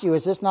ask you,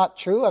 is this not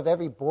true of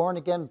every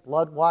born-again,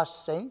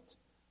 blood-washed saint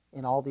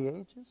in all the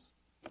ages?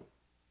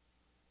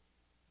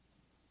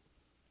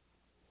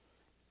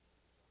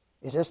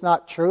 Is this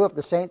not true of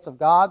the saints of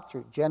God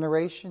through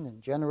generation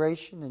and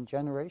generation and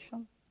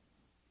generation?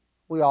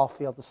 We all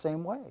feel the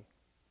same way.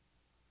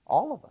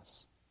 All of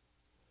us.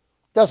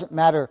 It doesn't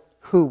matter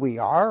who we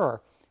are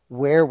or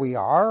where we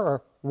are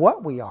or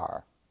what we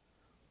are.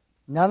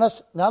 None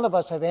of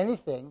us have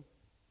anything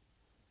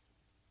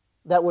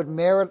that would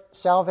merit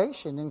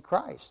salvation in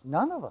Christ.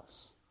 None of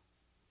us.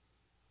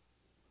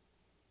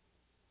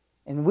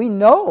 And we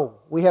know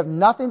we have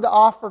nothing to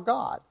offer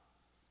God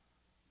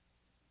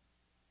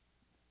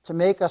to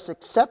make us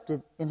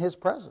accepted in His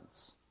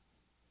presence.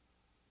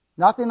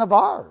 Nothing of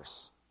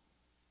ours.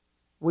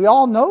 We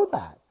all know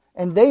that.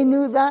 And they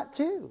knew that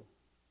too.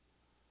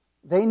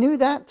 They knew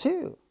that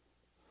too.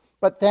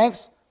 But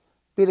thanks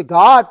be to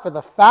God for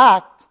the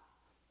fact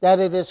that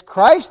it is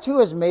Christ who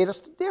has made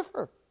us to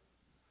differ.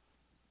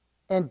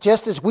 And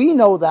just as we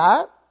know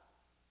that,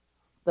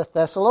 the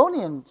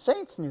Thessalonian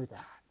saints knew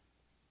that.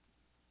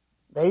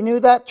 They knew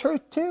that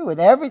truth too. And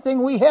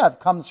everything we have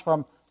comes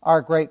from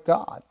our great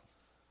God.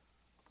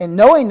 And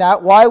knowing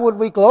that, why would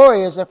we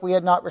glory as if we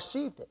had not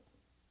received it?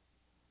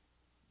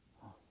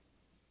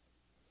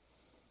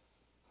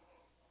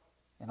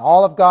 And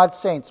all of God's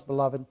saints,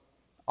 beloved,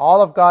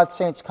 all of God's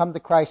saints come to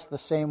Christ the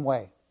same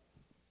way.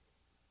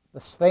 The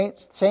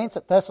saints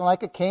at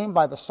Thessalonica came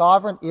by the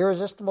sovereign,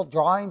 irresistible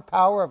drawing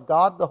power of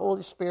God the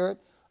Holy Spirit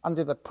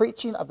under the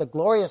preaching of the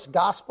glorious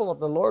gospel of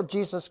the Lord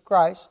Jesus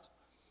Christ.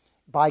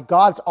 By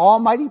God's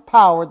almighty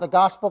power, the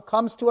gospel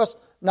comes to us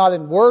not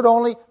in word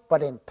only,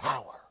 but in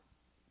power.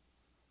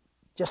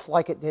 Just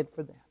like it did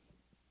for them.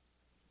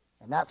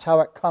 And that's how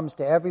it comes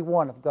to every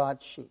one of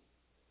God's sheep.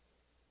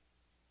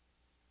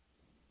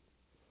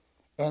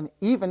 And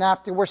even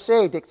after we're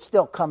saved, it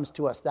still comes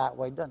to us that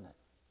way, doesn't it?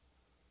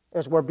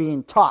 As we're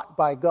being taught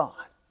by God.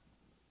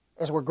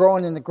 As we're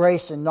growing in the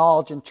grace and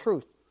knowledge and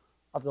truth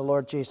of the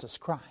Lord Jesus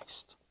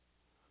Christ.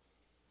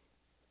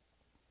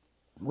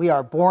 We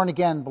are born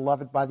again,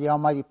 beloved, by the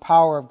almighty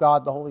power of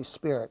God, the Holy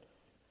Spirit.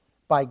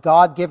 By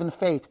God-given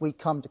faith, we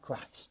come to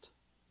Christ.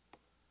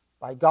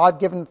 By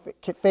God-given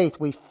faith,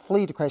 we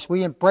flee to Christ.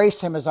 We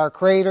embrace Him as our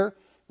Creator.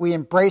 We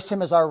embrace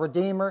Him as our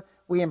Redeemer.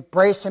 We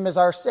embrace Him as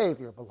our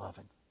Savior,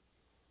 beloved.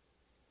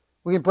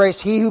 We embrace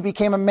He who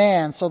became a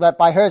man so that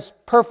by His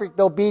perfect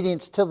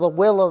obedience to the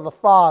will of the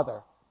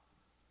Father,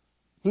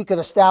 He could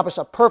establish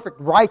a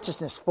perfect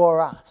righteousness for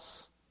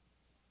us.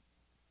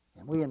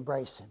 And we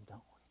embrace Him, don't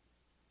we?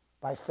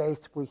 By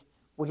faith, we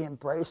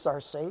embrace our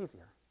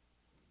Savior.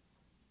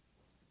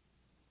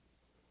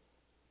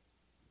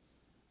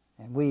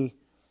 And we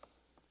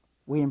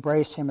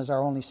embrace Him as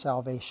our only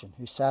salvation,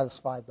 who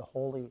satisfied the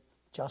holy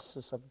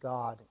justice of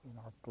God in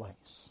our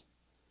place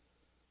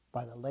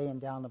by the laying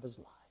down of His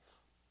life.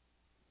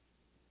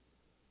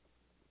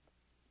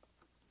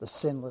 The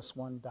sinless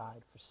one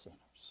died for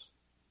sinners.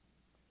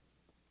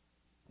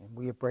 And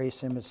we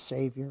embrace Him as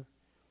Savior,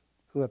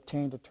 who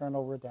obtained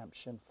eternal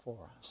redemption for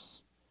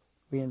us.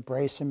 We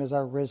embrace Him as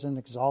our risen,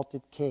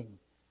 exalted King,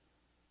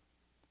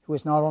 who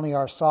is not only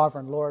our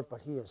sovereign Lord,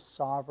 but He is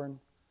sovereign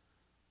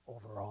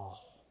over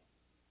all.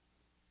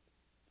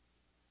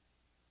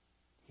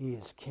 He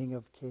is King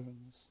of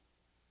kings,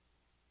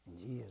 and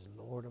He is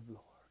Lord of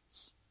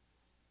lords.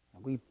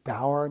 And we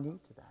bow our knee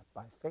to that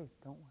by faith,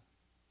 don't we?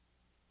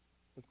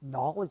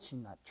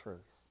 Acknowledging that truth.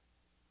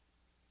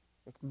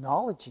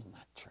 Acknowledging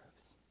that truth.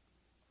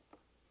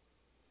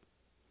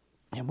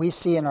 And we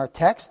see in our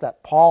text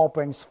that Paul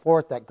brings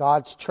forth that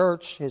God's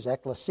church, His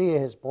ecclesia,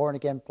 His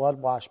born-again,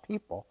 blood-washed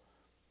people,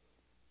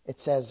 it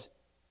says,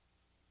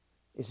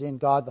 is in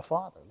God the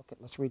Father.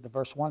 Let's read the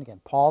verse 1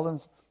 again. Paul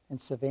and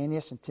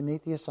Silvanus and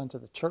Timotheus unto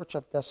the church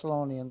of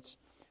Thessalonians,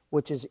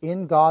 which is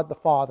in God the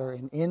Father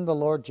and in the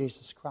Lord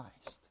Jesus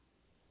Christ.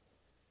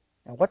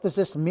 Now, what does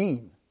this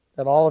mean?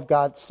 That all of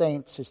God's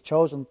saints, His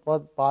chosen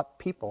blood-bought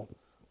people,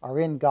 are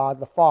in God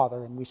the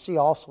Father, and we see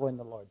also in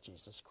the Lord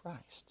Jesus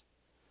Christ.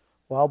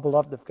 Well,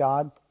 beloved of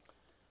God,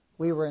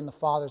 we were in the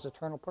Father's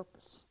eternal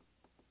purpose.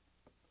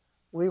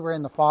 We were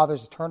in the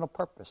Father's eternal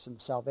purpose in the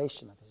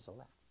salvation of His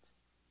elect.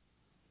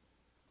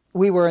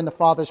 We were in the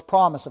Father's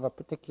promise of a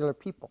particular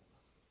people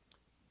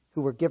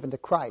who were given to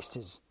Christ,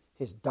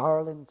 His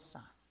darling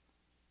Son.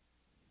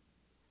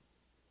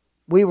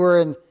 We were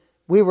in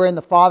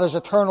the Father's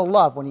eternal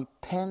love when He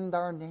penned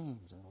our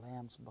names in the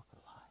Lamb's Book of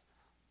Life.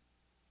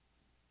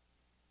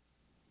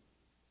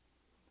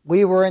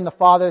 We were in the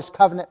Father's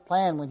covenant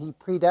plan when He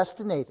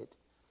predestinated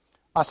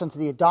us into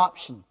the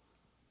adoption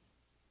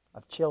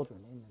of children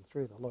in and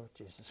through the Lord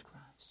Jesus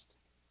Christ.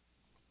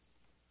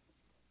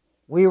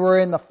 We were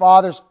in the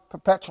Father's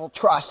perpetual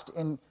trust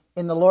in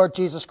the Lord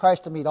Jesus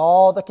Christ to meet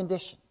all the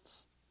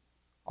conditions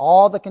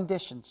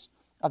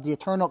of the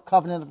eternal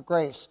covenant of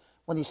grace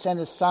when He sent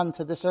His Son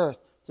to this earth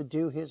to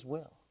do His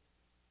will.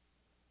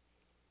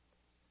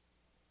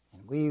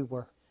 And we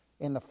were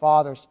in the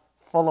Father's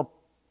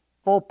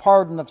full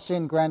pardon of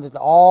sin granted to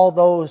all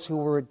those who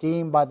were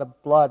redeemed by the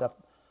blood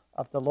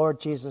of the Lord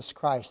Jesus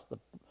Christ,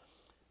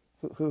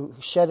 who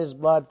shed His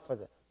blood for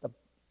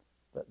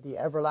the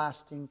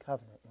everlasting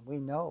covenant. And we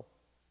know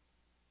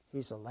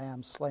He's a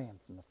lamb slain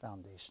from the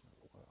foundation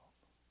of the world.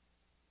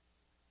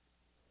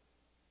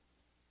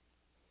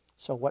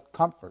 So what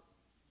comfort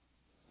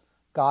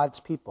God's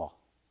people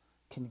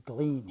can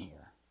glean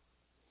here.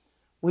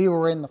 We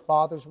were in the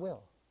Father's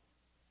will.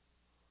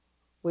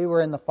 We were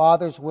in the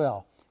Father's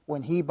will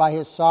when He, by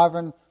His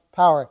sovereign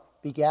power,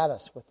 begat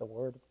us with the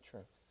word of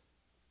truth.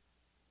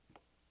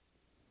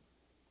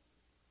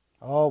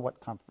 Oh, what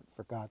comfort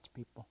for God's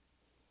people.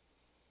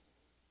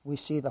 We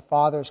see the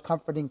Father's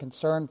comforting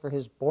concern for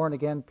His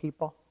born-again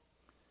people.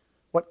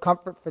 What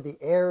comfort for the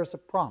heirs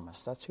of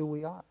promise. That's who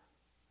we are.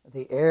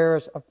 The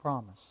heirs of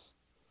promise.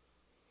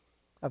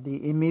 Of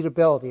the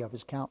immutability of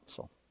His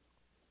counsel.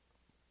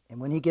 And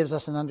when He gives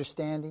us an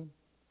understanding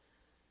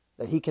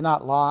that He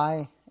cannot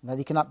lie, and that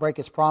He cannot break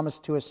His promise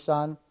to His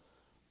Son,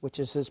 which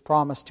is His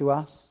promise to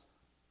us,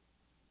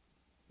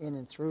 in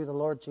and through the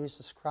Lord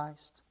Jesus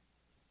Christ,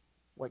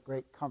 what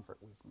great comfort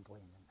we can glean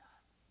in that.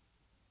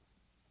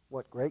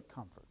 What great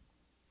comfort.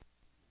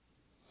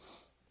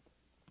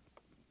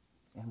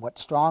 And what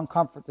strong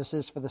comfort this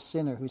is for the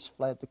sinner who's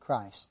fled to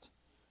Christ,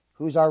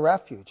 who's our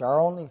refuge, our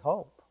only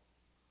hope.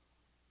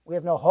 We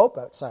have no hope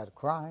outside of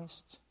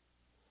Christ.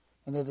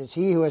 And it is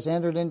He who has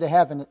entered into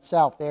heaven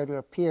itself, there to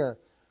appear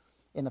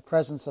in the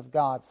presence of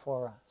God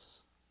for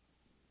us.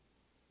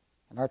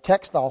 And our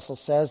text also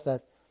says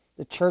that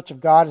the church of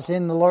God is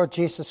in the Lord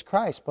Jesus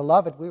Christ.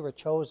 Beloved, we were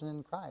chosen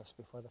in Christ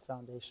before the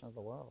foundation of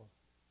the world.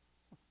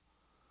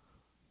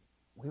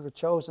 We were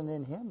chosen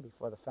in Him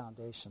before the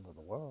foundation of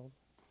the world.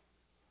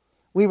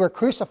 We were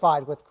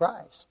crucified with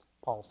Christ,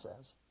 Paul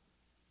says.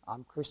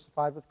 I'm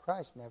crucified with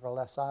Christ,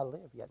 nevertheless I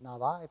live. Yet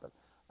not I, but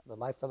the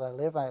life that I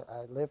live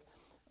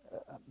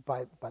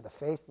by the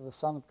faith of the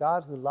Son of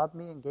God who loved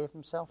me and gave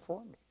Himself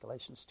for me.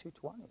 Galatians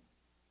 2:20.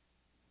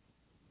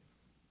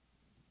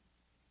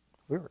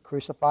 We were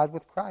crucified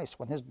with Christ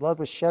when His blood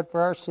was shed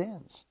for our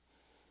sins.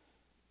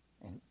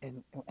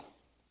 And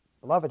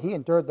beloved, He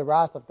endured the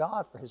wrath of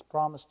God for His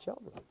promised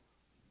children.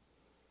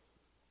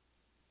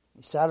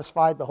 He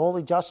satisfied the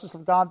holy justice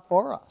of God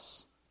for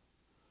us.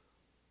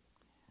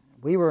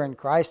 We were in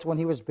Christ when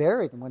He was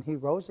buried and when He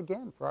rose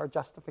again for our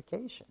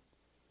justification,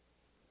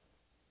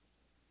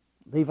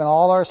 leaving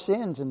all our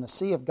sins in the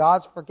sea of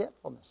God's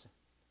forgetfulness,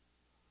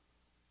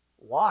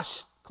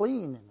 washed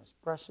clean in His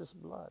precious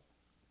blood,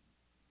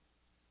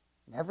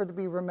 never to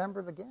be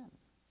remembered again.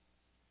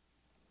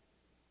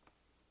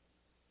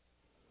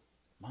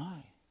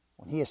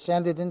 When He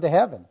ascended into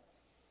heaven,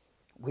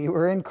 we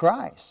were in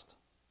Christ.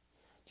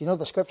 Do you know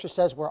the Scripture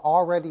says we're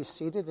already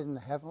seated in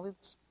the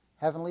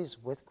heavenlies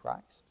with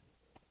Christ?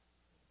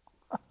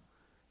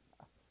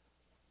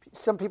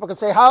 Some people can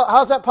say,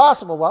 how's that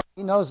possible? Well,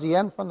 He knows the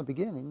end from the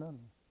beginning, doesn't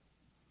He?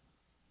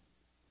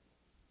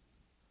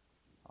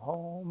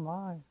 Oh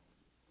my.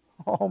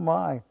 Oh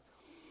my.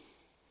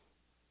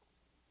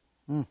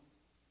 And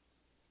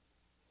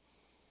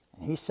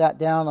He sat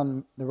down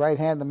on the right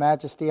hand of the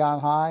Majesty on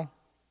high,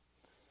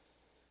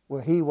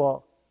 where He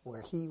will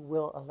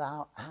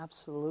allow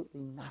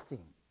absolutely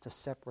nothing to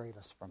separate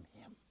us from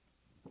Him.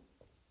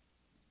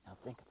 Now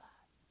think of that.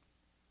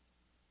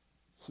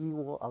 He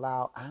will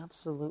allow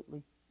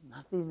absolutely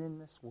nothing in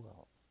this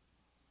world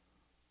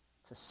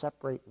to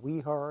separate we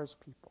who are His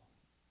people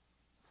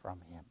from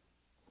Him.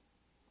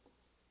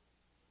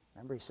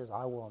 Remember, He says,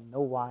 I will in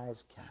no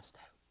wise cast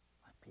out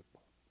my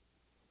people.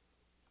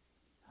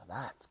 Now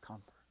that's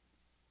comfort.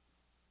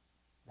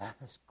 That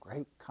is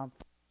great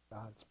comfort for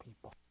God's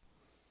people.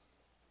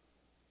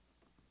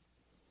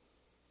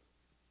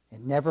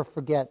 And never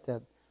forget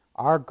that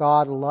our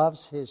God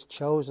loves His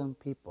chosen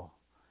people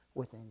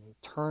with an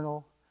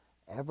eternal,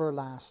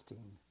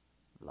 everlasting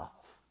love.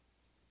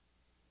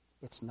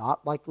 It's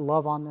not like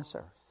love on this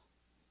earth.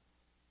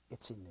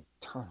 It's an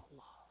eternal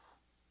love.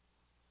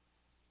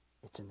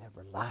 It's an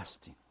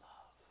everlasting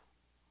love.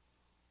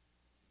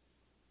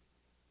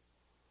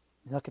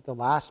 Look at the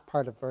last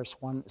part of verse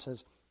 1. It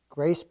says,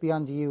 Grace be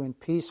unto you and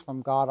peace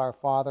from God our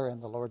Father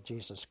and the Lord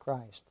Jesus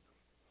Christ.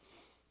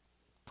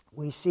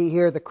 We see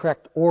here the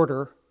correct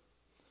order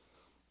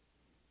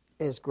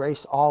is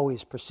grace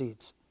always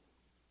precedes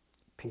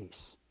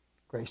peace.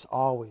 Grace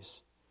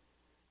always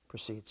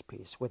precedes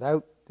peace.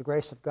 Without the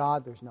grace of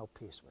God, there's no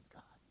peace with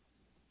God.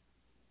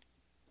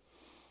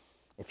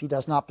 If He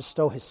does not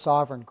bestow His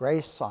sovereign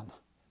grace on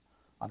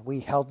we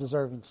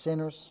hell-deserving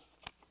sinners,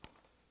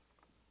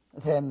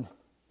 then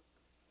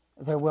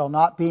there will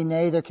not be,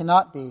 nay, there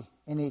cannot be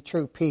any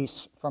true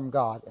peace from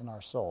God in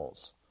our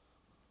souls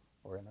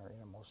or in our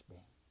innermost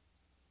being.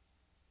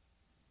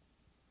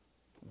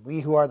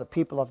 We who are the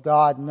people of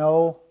God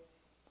know,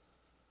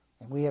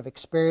 and we have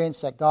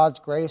experienced that God's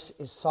grace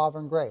is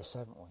sovereign grace,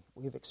 haven't we?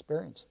 We've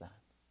experienced that.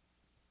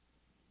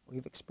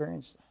 We've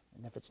experienced that.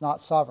 And if it's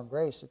not sovereign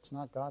grace, it's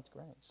not God's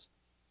grace.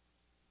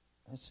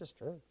 It's just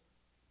true.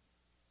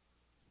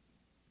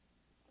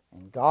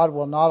 And God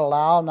will not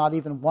allow not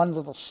even one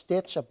little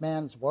stitch of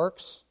man's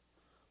works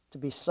to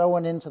be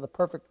sewn into the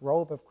perfect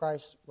robe of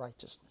Christ's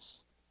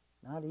righteousness.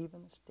 Not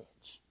even a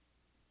stitch.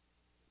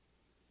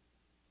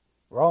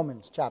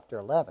 Romans chapter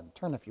 11.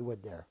 Turn if you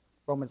would there.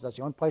 Romans, that's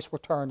the only place we're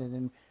turning, and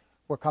then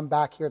we'll come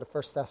back here to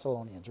 1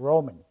 Thessalonians.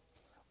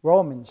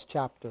 Romans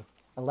chapter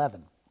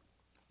 11.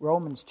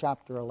 Romans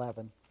chapter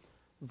 11,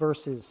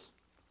 verses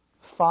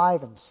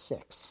 5 and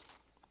 6.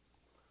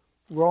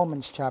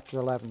 Romans chapter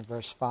 11,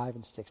 verse 5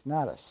 and 6.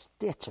 Not a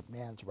stitch of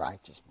man's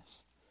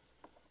righteousness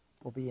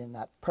will be in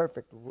that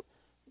perfect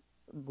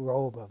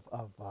robe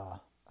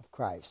of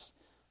Christ.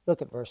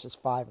 Look at verses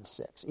 5 and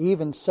 6.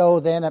 Even so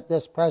then at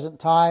this present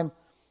time,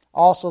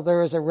 also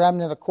there is a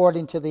remnant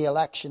according to the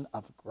election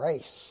of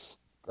grace.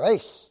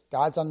 Grace,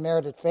 God's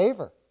unmerited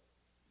favor.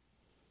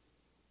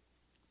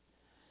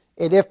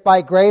 And if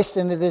by grace,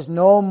 then it is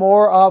no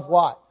more of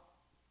what?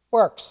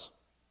 Works.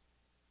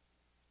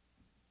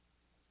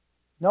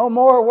 No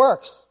more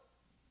works.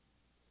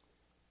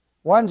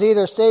 One's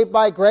either saved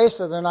by grace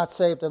or they're not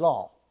saved at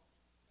all.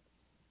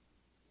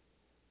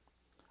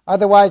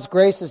 Otherwise,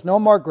 grace is no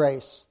more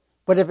grace.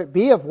 But if it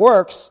be of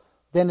works,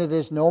 then it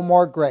is no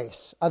more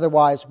grace.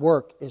 Otherwise,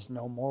 work is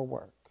no more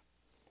work.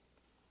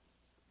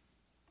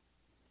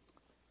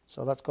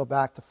 So let's go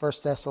back to 1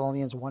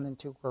 Thessalonians 1 and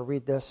 2. We'll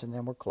read this and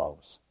then we'll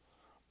close.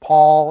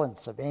 Paul and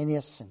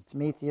Silvanus and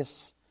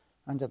Timotheus,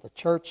 unto the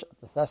church of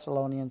the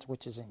Thessalonians,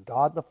 which is in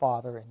God the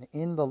Father and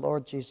in the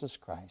Lord Jesus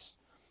Christ.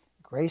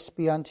 Grace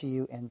be unto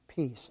you and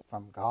peace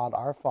from God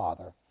our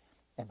Father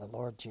and the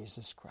Lord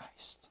Jesus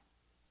Christ.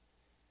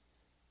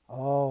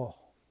 Oh,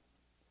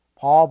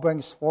 Paul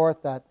brings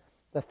forth that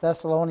the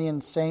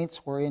Thessalonian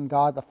saints were in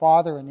God the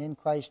Father and in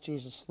Christ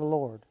Jesus the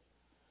Lord.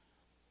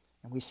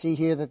 And we see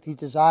here that he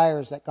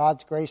desires that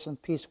God's grace and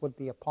peace would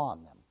be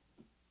upon them.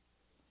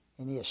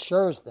 And he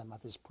assures them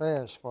of his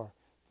prayers for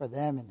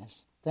them and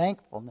his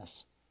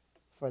thankfulness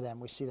for them.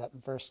 We see that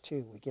in verse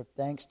 2. We give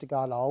thanks to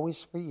God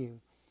always for you,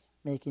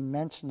 making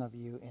mention of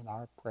you in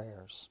our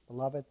prayers.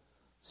 Beloved,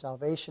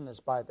 salvation is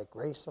by the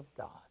grace of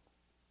God.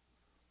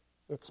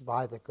 It's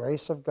by the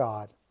grace of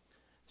God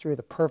through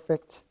the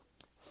perfect,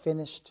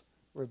 finished,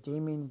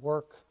 redeeming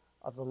work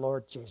of the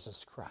Lord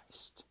Jesus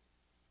Christ.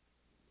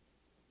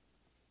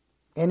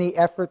 Any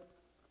effort,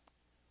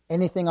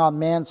 anything on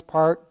man's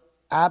part,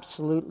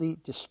 absolutely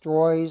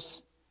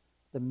destroys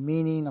the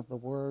meaning of the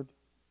word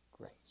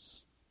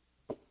grace.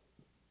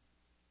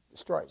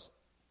 Destroys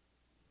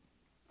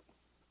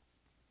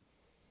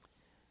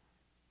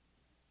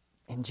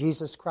it. In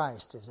Jesus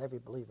Christ is every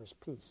believer's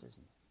peace,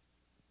 isn't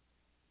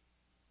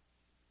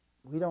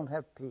it? We don't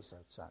have peace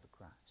outside of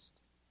Christ.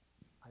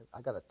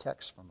 I got a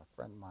text from a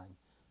friend of mine,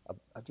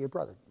 a dear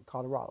brother in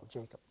Colorado,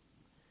 Jacob.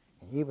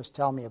 And he was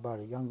telling me about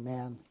a young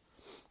man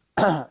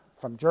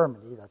from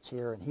Germany that's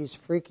here, and he's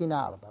freaking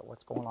out about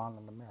what's going on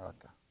in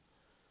America.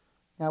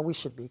 Now, we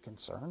should be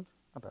concerned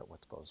about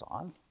what goes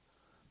on,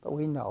 but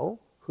we know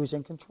who's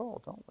in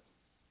control, don't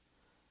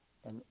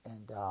we?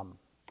 And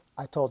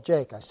I told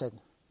Jake, I said,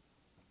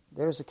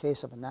 there's a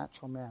case of a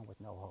natural man with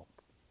no hope.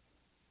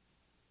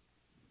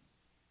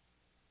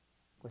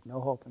 With no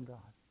hope in God.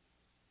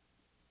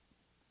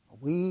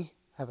 We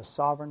have a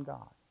sovereign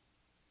God.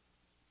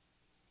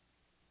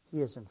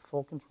 He is in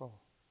full control.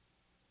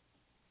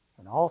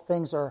 And all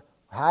things are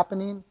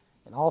happening,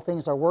 and all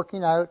things are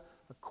working out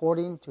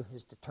according to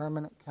his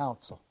determinate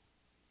counsel.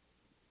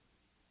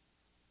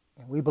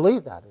 And we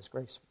believe that as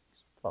grace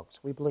folks.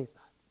 We believe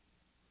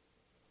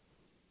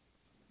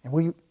that.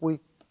 And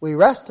we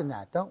rest in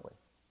that, don't we?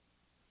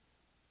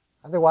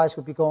 Otherwise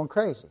we'd be going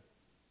crazy.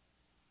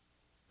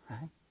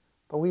 Right?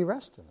 But we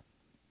rest in it.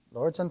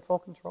 Lord's in full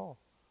control.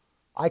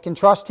 I can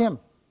trust him.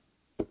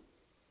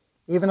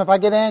 Even if I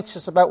get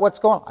anxious about what's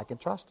going on, I can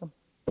trust him.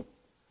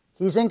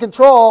 He's in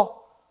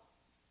control.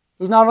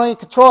 He's not only in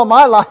control of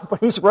my life,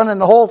 but he's running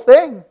the whole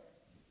thing.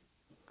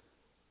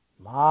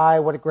 My,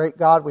 what a great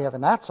God we have.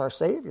 And that's our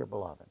Savior,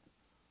 beloved.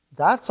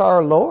 That's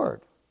our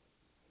Lord.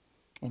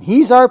 And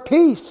he's our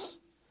peace.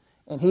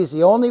 And he's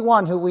the only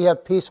one who we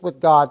have peace with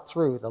God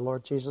through, the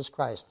Lord Jesus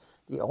Christ.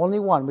 The only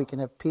one we can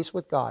have peace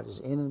with God is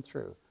in and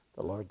through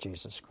the Lord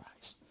Jesus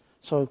Christ.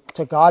 So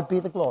to God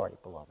be the glory,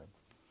 beloved.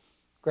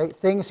 Great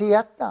things he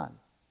hath done.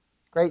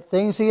 Great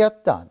things he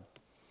hath done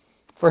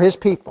for his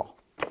people.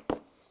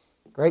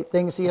 Great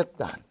things he hath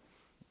done.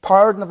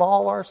 Pardon of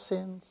all our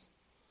sins.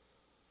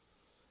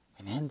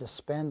 And then to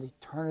spend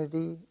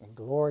eternity in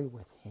glory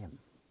with him.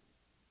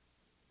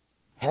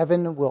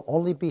 Heaven will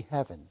only be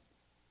heaven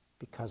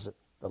because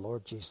the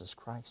Lord Jesus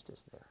Christ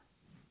is there.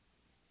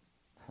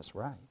 That's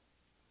right.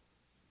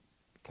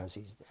 Because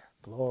he's there.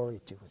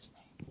 Glory to his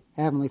name.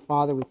 Heavenly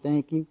Father, we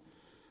thank you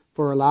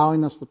for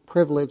allowing us the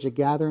privilege of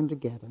gathering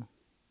together.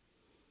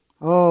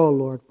 Oh,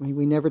 Lord, may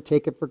we never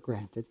take it for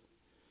granted.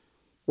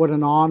 What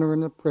an honor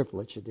and a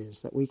privilege it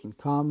is that we can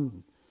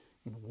come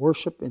and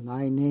worship in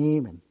thy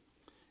name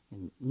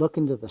and look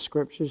into the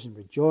scriptures and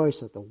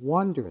rejoice at the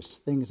wondrous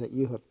things that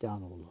you have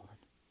done, O Lord,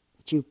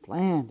 that you've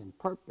planned and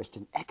purposed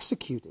and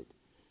executed.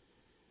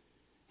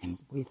 And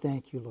we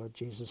thank you, Lord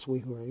Jesus, we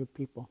who are your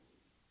people,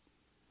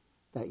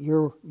 that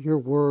your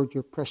word,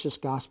 your precious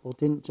gospel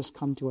didn't just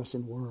come to us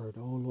in word,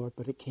 oh Lord,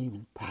 but it came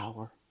in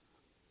power.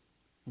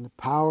 In the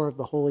power of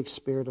the Holy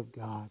Spirit of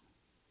God.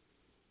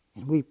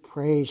 And we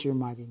praise your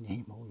mighty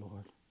name, O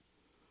Lord,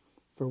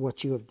 for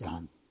what you have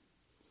done.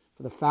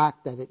 For the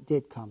fact that it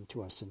did come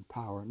to us in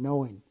power,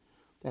 knowing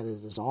that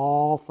it is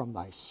all from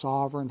thy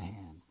sovereign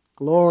hand.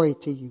 Glory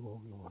to you, O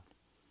Lord.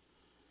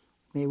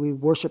 May we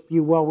worship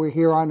you while we're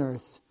here on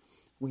earth.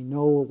 We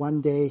know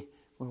one day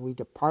when we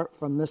depart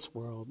from this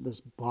world, this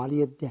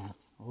body of death,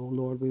 O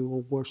Lord, we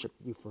will worship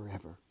you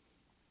forever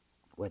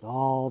with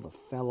all the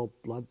fellow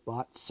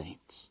blood-bought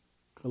saints.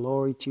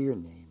 Glory to your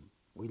name.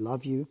 We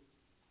love you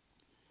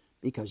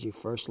because you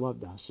first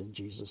loved us. In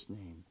Jesus'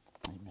 name,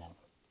 amen.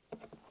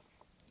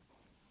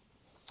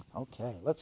 Okay, let's